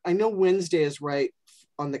one. I know Wednesday is right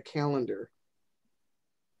on the calendar.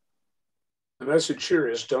 The message here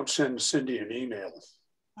is don't send Cindy an email.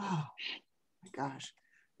 Oh my gosh,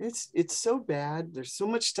 it's so bad. There's so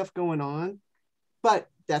much stuff going on, but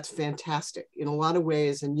that's fantastic in a lot of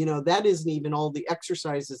ways. And you know, that isn't even all the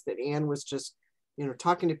exercises that Anne was just you know,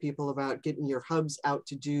 talking to people about getting your hubs out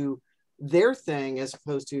to do their thing as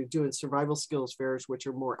opposed to doing survival skills fairs, which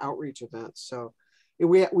are more outreach events. So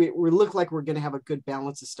we look like we're going to have a good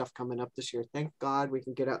balance of stuff coming up this year. Thank God we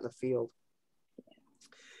can get out in the field.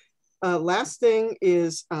 Last thing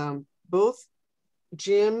is both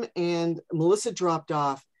Jim and Melissa dropped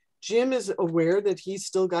off. Jim is aware that he's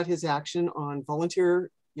still got his action on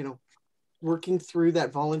volunteer, you know, working through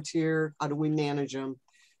that volunteer. How do we manage them?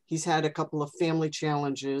 He's had a couple of family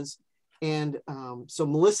challenges. And so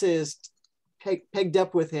Melissa is pegged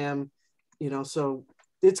up with him, you know, so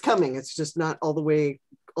it's coming. It's just not all the way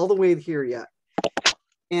here yet.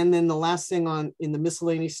 And then the last thing in the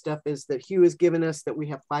miscellaneous stuff is that Hugh has given us that we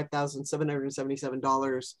have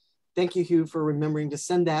 $5,777. Thank you, Hugh, for remembering to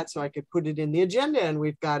send that so I could put it in the agenda, and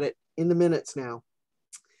we've got it in the minutes now.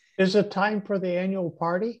 Is it time for the annual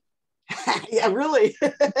party? Yeah, really.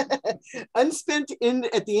 Unspent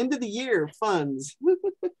at the end of the year funds.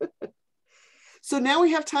 So now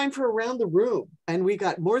we have time for around the room, and we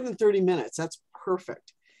got more than 30 minutes. That's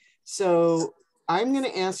perfect. So I'm going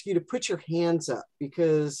to ask you to put your hands up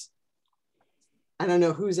because I don't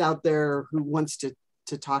know who's out there who wants to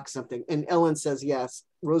talk something. And Ellen says yes.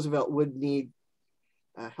 Roosevelt would need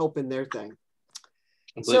help in their thing.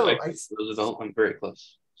 So Roosevelt, I'm very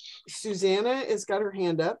close. Susanna has got her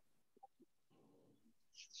hand up.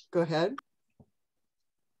 Go ahead.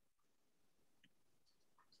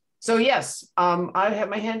 So yes, I have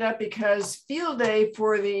my hand up because field day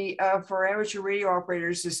for amateur radio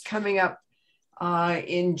operators is coming up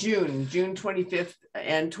in June 25th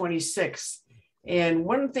and 26th. And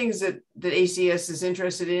one of the things that ACS is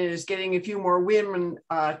interested in is getting a few more women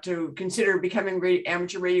to consider becoming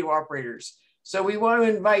amateur radio operators. So we want to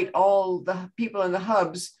invite all the people in the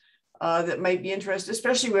hubs that might be interested,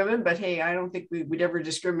 especially women, but hey, I don't think we would ever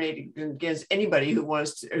discriminate against anybody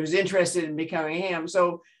who's interested in becoming a ham.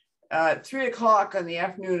 So 3 o'clock on the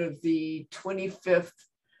afternoon of the 25th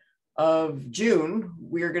of June,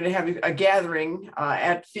 we're going to have a gathering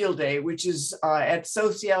at Field Day, which is at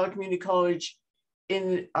South Seattle Community College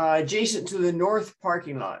adjacent to the north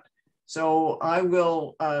parking lot. So I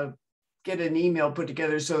will get an email put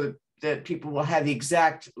together so that people will have the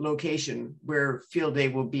exact location where Field Day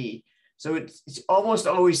will be. So it's almost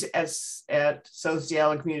always at South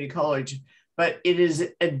Seattle Community College, but it is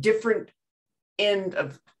a different end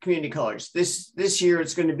of community college. This year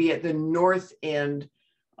it's going to be at the north end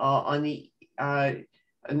in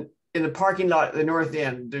the parking lot at the north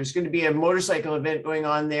end. There's going to be a motorcycle event going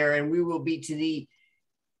on there, and we will be to the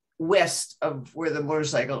west of where the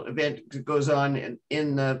motorcycle event goes on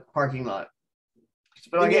in the parking lot.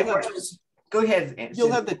 But go ahead.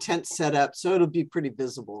 You'll have the tent set up, so it'll be pretty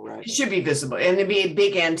visible, right? It should be visible, and there'll be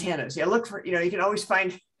big antennas. Yeah, look for, you can always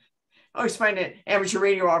find an amateur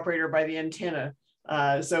radio operator by the antenna.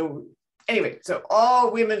 So anyway, so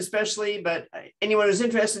all women especially, but anyone who's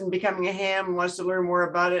interested in becoming a ham and wants to learn more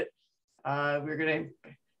about it, we're going to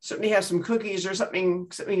certainly have some cookies or something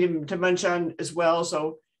to munch on as well.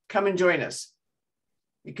 So come and join us.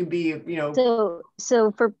 It could be, So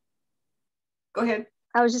for. Go ahead.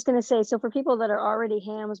 I was just going to say, so for people that are already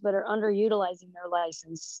hams but are underutilizing their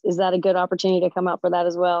license, is that a good opportunity to come out for that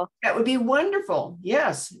as well? That would be wonderful.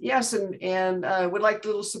 Yes, and would like a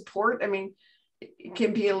little support. I mean, it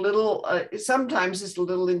can be a little, sometimes it's a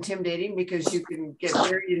little intimidating because you can get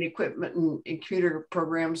buried in equipment and computer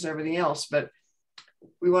programs and everything else, but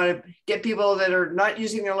we want to get people that are not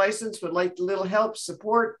using their license, would like a little help,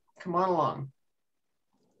 support, come on along.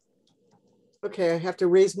 Okay, I have to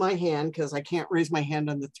raise my hand because I can't raise my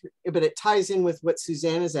hand on the three, but it ties in with what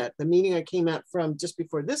Suzanne is at. The meeting I came out from just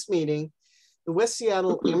before this meeting, the West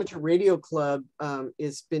Seattle Amateur Radio Club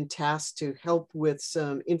has been tasked to help with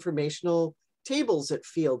some informational tables at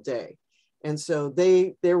Field Day. And so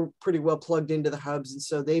they're pretty well plugged into the hubs. And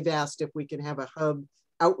so they've asked if we can have a hub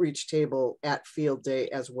outreach table at Field Day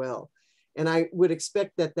as well. And I would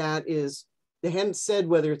expect that is, they hadn't said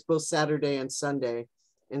whether it's both Saturday and Sunday.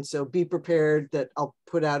 And so be prepared that I'll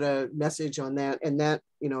put out a message on that. And that,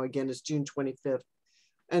 again, is June 25th.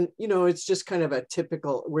 And, it's just kind of a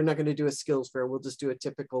typical, we're not going to do a skills fair. We'll just do a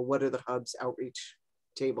typical, what are the hubs outreach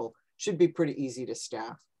table. Should be pretty easy to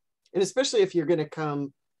staff. And especially if you're going to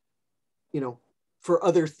come, for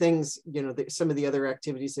other things, some of the other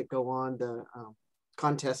activities that go on, the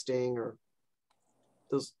contesting or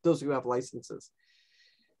those who have licenses.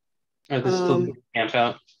 Are they still camp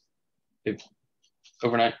out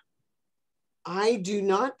overnight? I do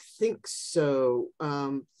not think so.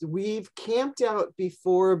 We've camped out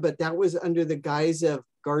before, but that was under the guise of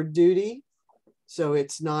guard duty. So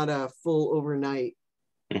it's not a full overnight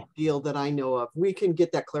deal that I know of. We can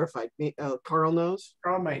get that clarified. Carl knows?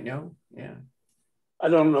 Carl might know, yeah. I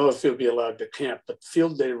don't know if you'll be allowed to camp, but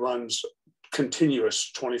field day runs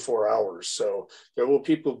continuous 24 hours. So there will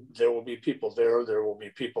be people there. There will be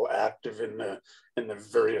people active in the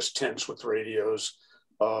various tents with radios.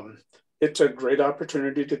 It's a great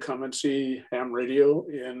opportunity to come and see ham radio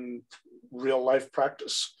in real life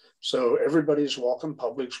practice. So everybody's welcome,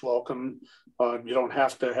 public's welcome. You don't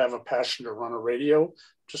have to have a passion to run a radio.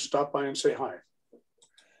 Just stop by and say hi.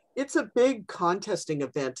 It's a big contesting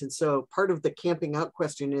event. And so part of the camping out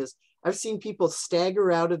question is, I've seen people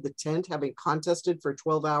stagger out of the tent having contested for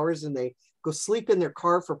 12 hours and they go sleep in their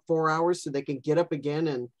car for 4 hours so they can get up again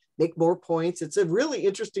and make more points. It's a really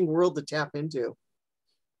interesting world to tap into.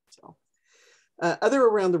 So other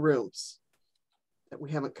around the rooms that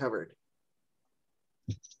we haven't covered.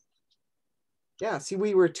 Yeah, see,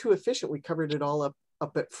 we were too efficient. We covered it all up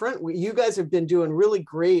at front. You guys have been doing really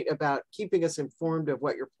great about keeping us informed of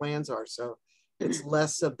what your plans are. So it's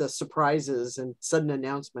less of the surprises and sudden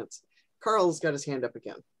announcements. Carl's got his hand up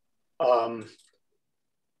again.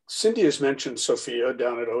 Cindy has mentioned Sophia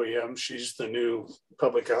down at OEM. She's the new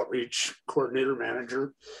public outreach coordinator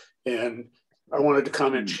manager. And I wanted to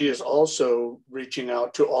comment, she is also reaching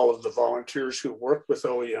out to all of the volunteers who work with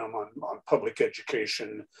OEM on public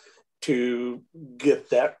education to get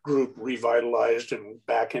that group revitalized and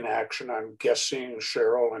back in action. I'm guessing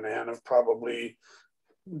Cheryl and Ann have probably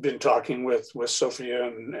been talking with Sophia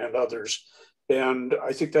and others. And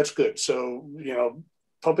I think that's good. So, you know,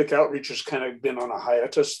 public outreach has kind of been on a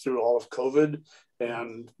hiatus through all of COVID,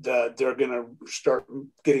 and they're going to start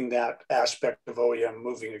getting that aspect of OEM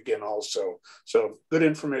moving again also. So good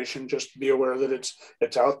information, just be aware that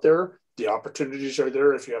it's out there. The opportunities are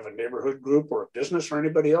there. If you have a neighborhood group or a business or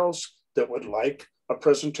anybody else that would like a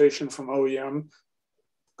presentation from OEM,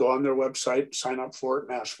 go on their website, sign up for it,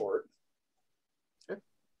 and ask for it.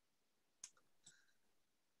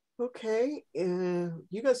 Okay,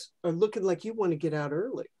 you guys are looking like you want to get out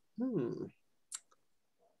early.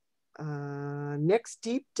 Next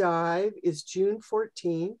deep dive is June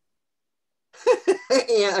 14th.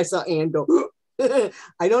 And I saw Ann go,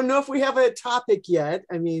 I don't know if we have a topic yet.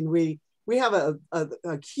 I mean, we have a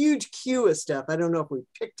huge queue of stuff. I don't know if we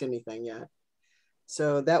picked anything yet.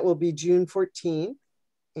 So that will be June 14th.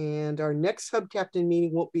 And our next Hub Captain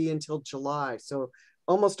meeting won't be until July. So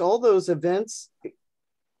almost all those events,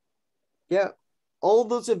 all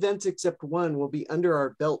those events except one will be under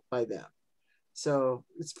our belt by then. So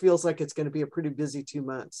it feels like it's going to be a pretty busy 2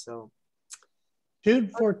 months. So June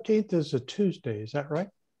 14th is a Tuesday, is that right?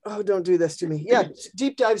 Oh, don't do this to me. Yeah,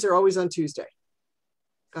 deep dives are always on Tuesday.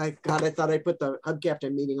 I thought I put the Hub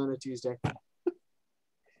Captain meeting on a Tuesday.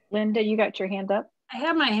 Linda, you got your hand up? I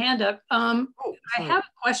have my hand up. I have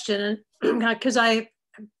a question because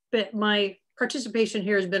my participation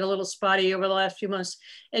here has been a little spotty over the last few months,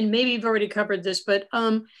 and maybe you've already covered this, but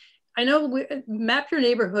I know Map Your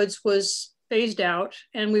Neighborhoods was phased out,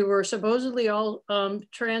 and we were supposedly all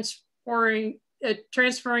transferring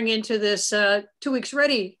into this 2 Weeks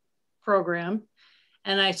Ready program.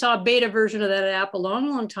 And I saw a beta version of that app a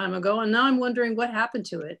long time ago, and now I'm wondering what happened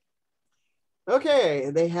to it. Okay,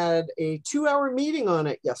 they had a 2-hour meeting on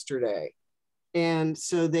it yesterday. And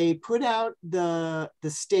so they put out, the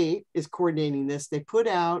state is coordinating this. They put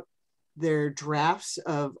out their drafts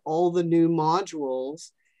of all the new modules,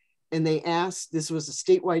 and they asked, this was a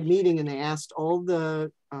statewide meeting, and they asked all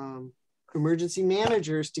the emergency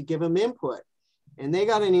managers to give them input, and they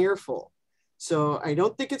got an earful. So I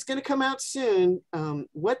don't think it's going to come out soon.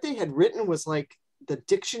 What they had written was like the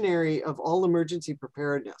dictionary of all emergency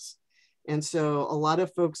preparedness. And so a lot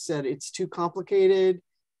of folks said it's too complicated.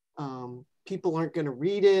 People aren't going to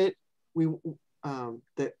read it.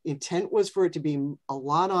 The intent was for it to be a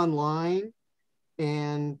lot online,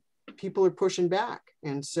 and people are pushing back.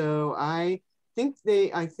 And so I think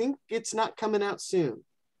it's not coming out soon.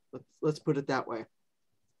 Let's put it that way.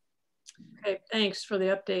 Okay, thanks for the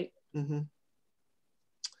update.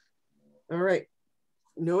 All right,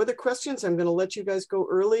 no other questions. I'm going to let you guys go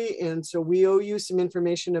early. And so we owe you some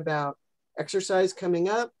information about exercise coming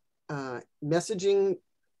up, messaging,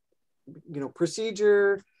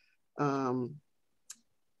 procedure,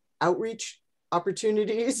 outreach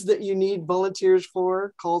opportunities that you need volunteers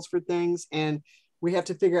for, calls for things. And we have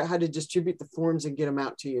to figure out how to distribute the forms and get them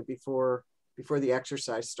out to you before the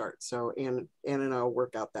exercise starts. So Ann and I will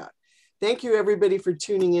work out that. Thank you, everybody, for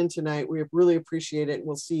tuning in tonight. We really appreciate it.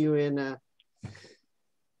 We'll see you in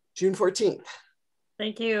June 14th.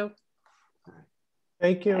 Thank you.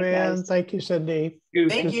 Thank you, Ann. Thank you, Cindy.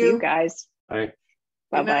 Thank you, guys. Bye.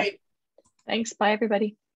 Bye-bye. Thanks. Bye,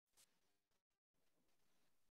 everybody.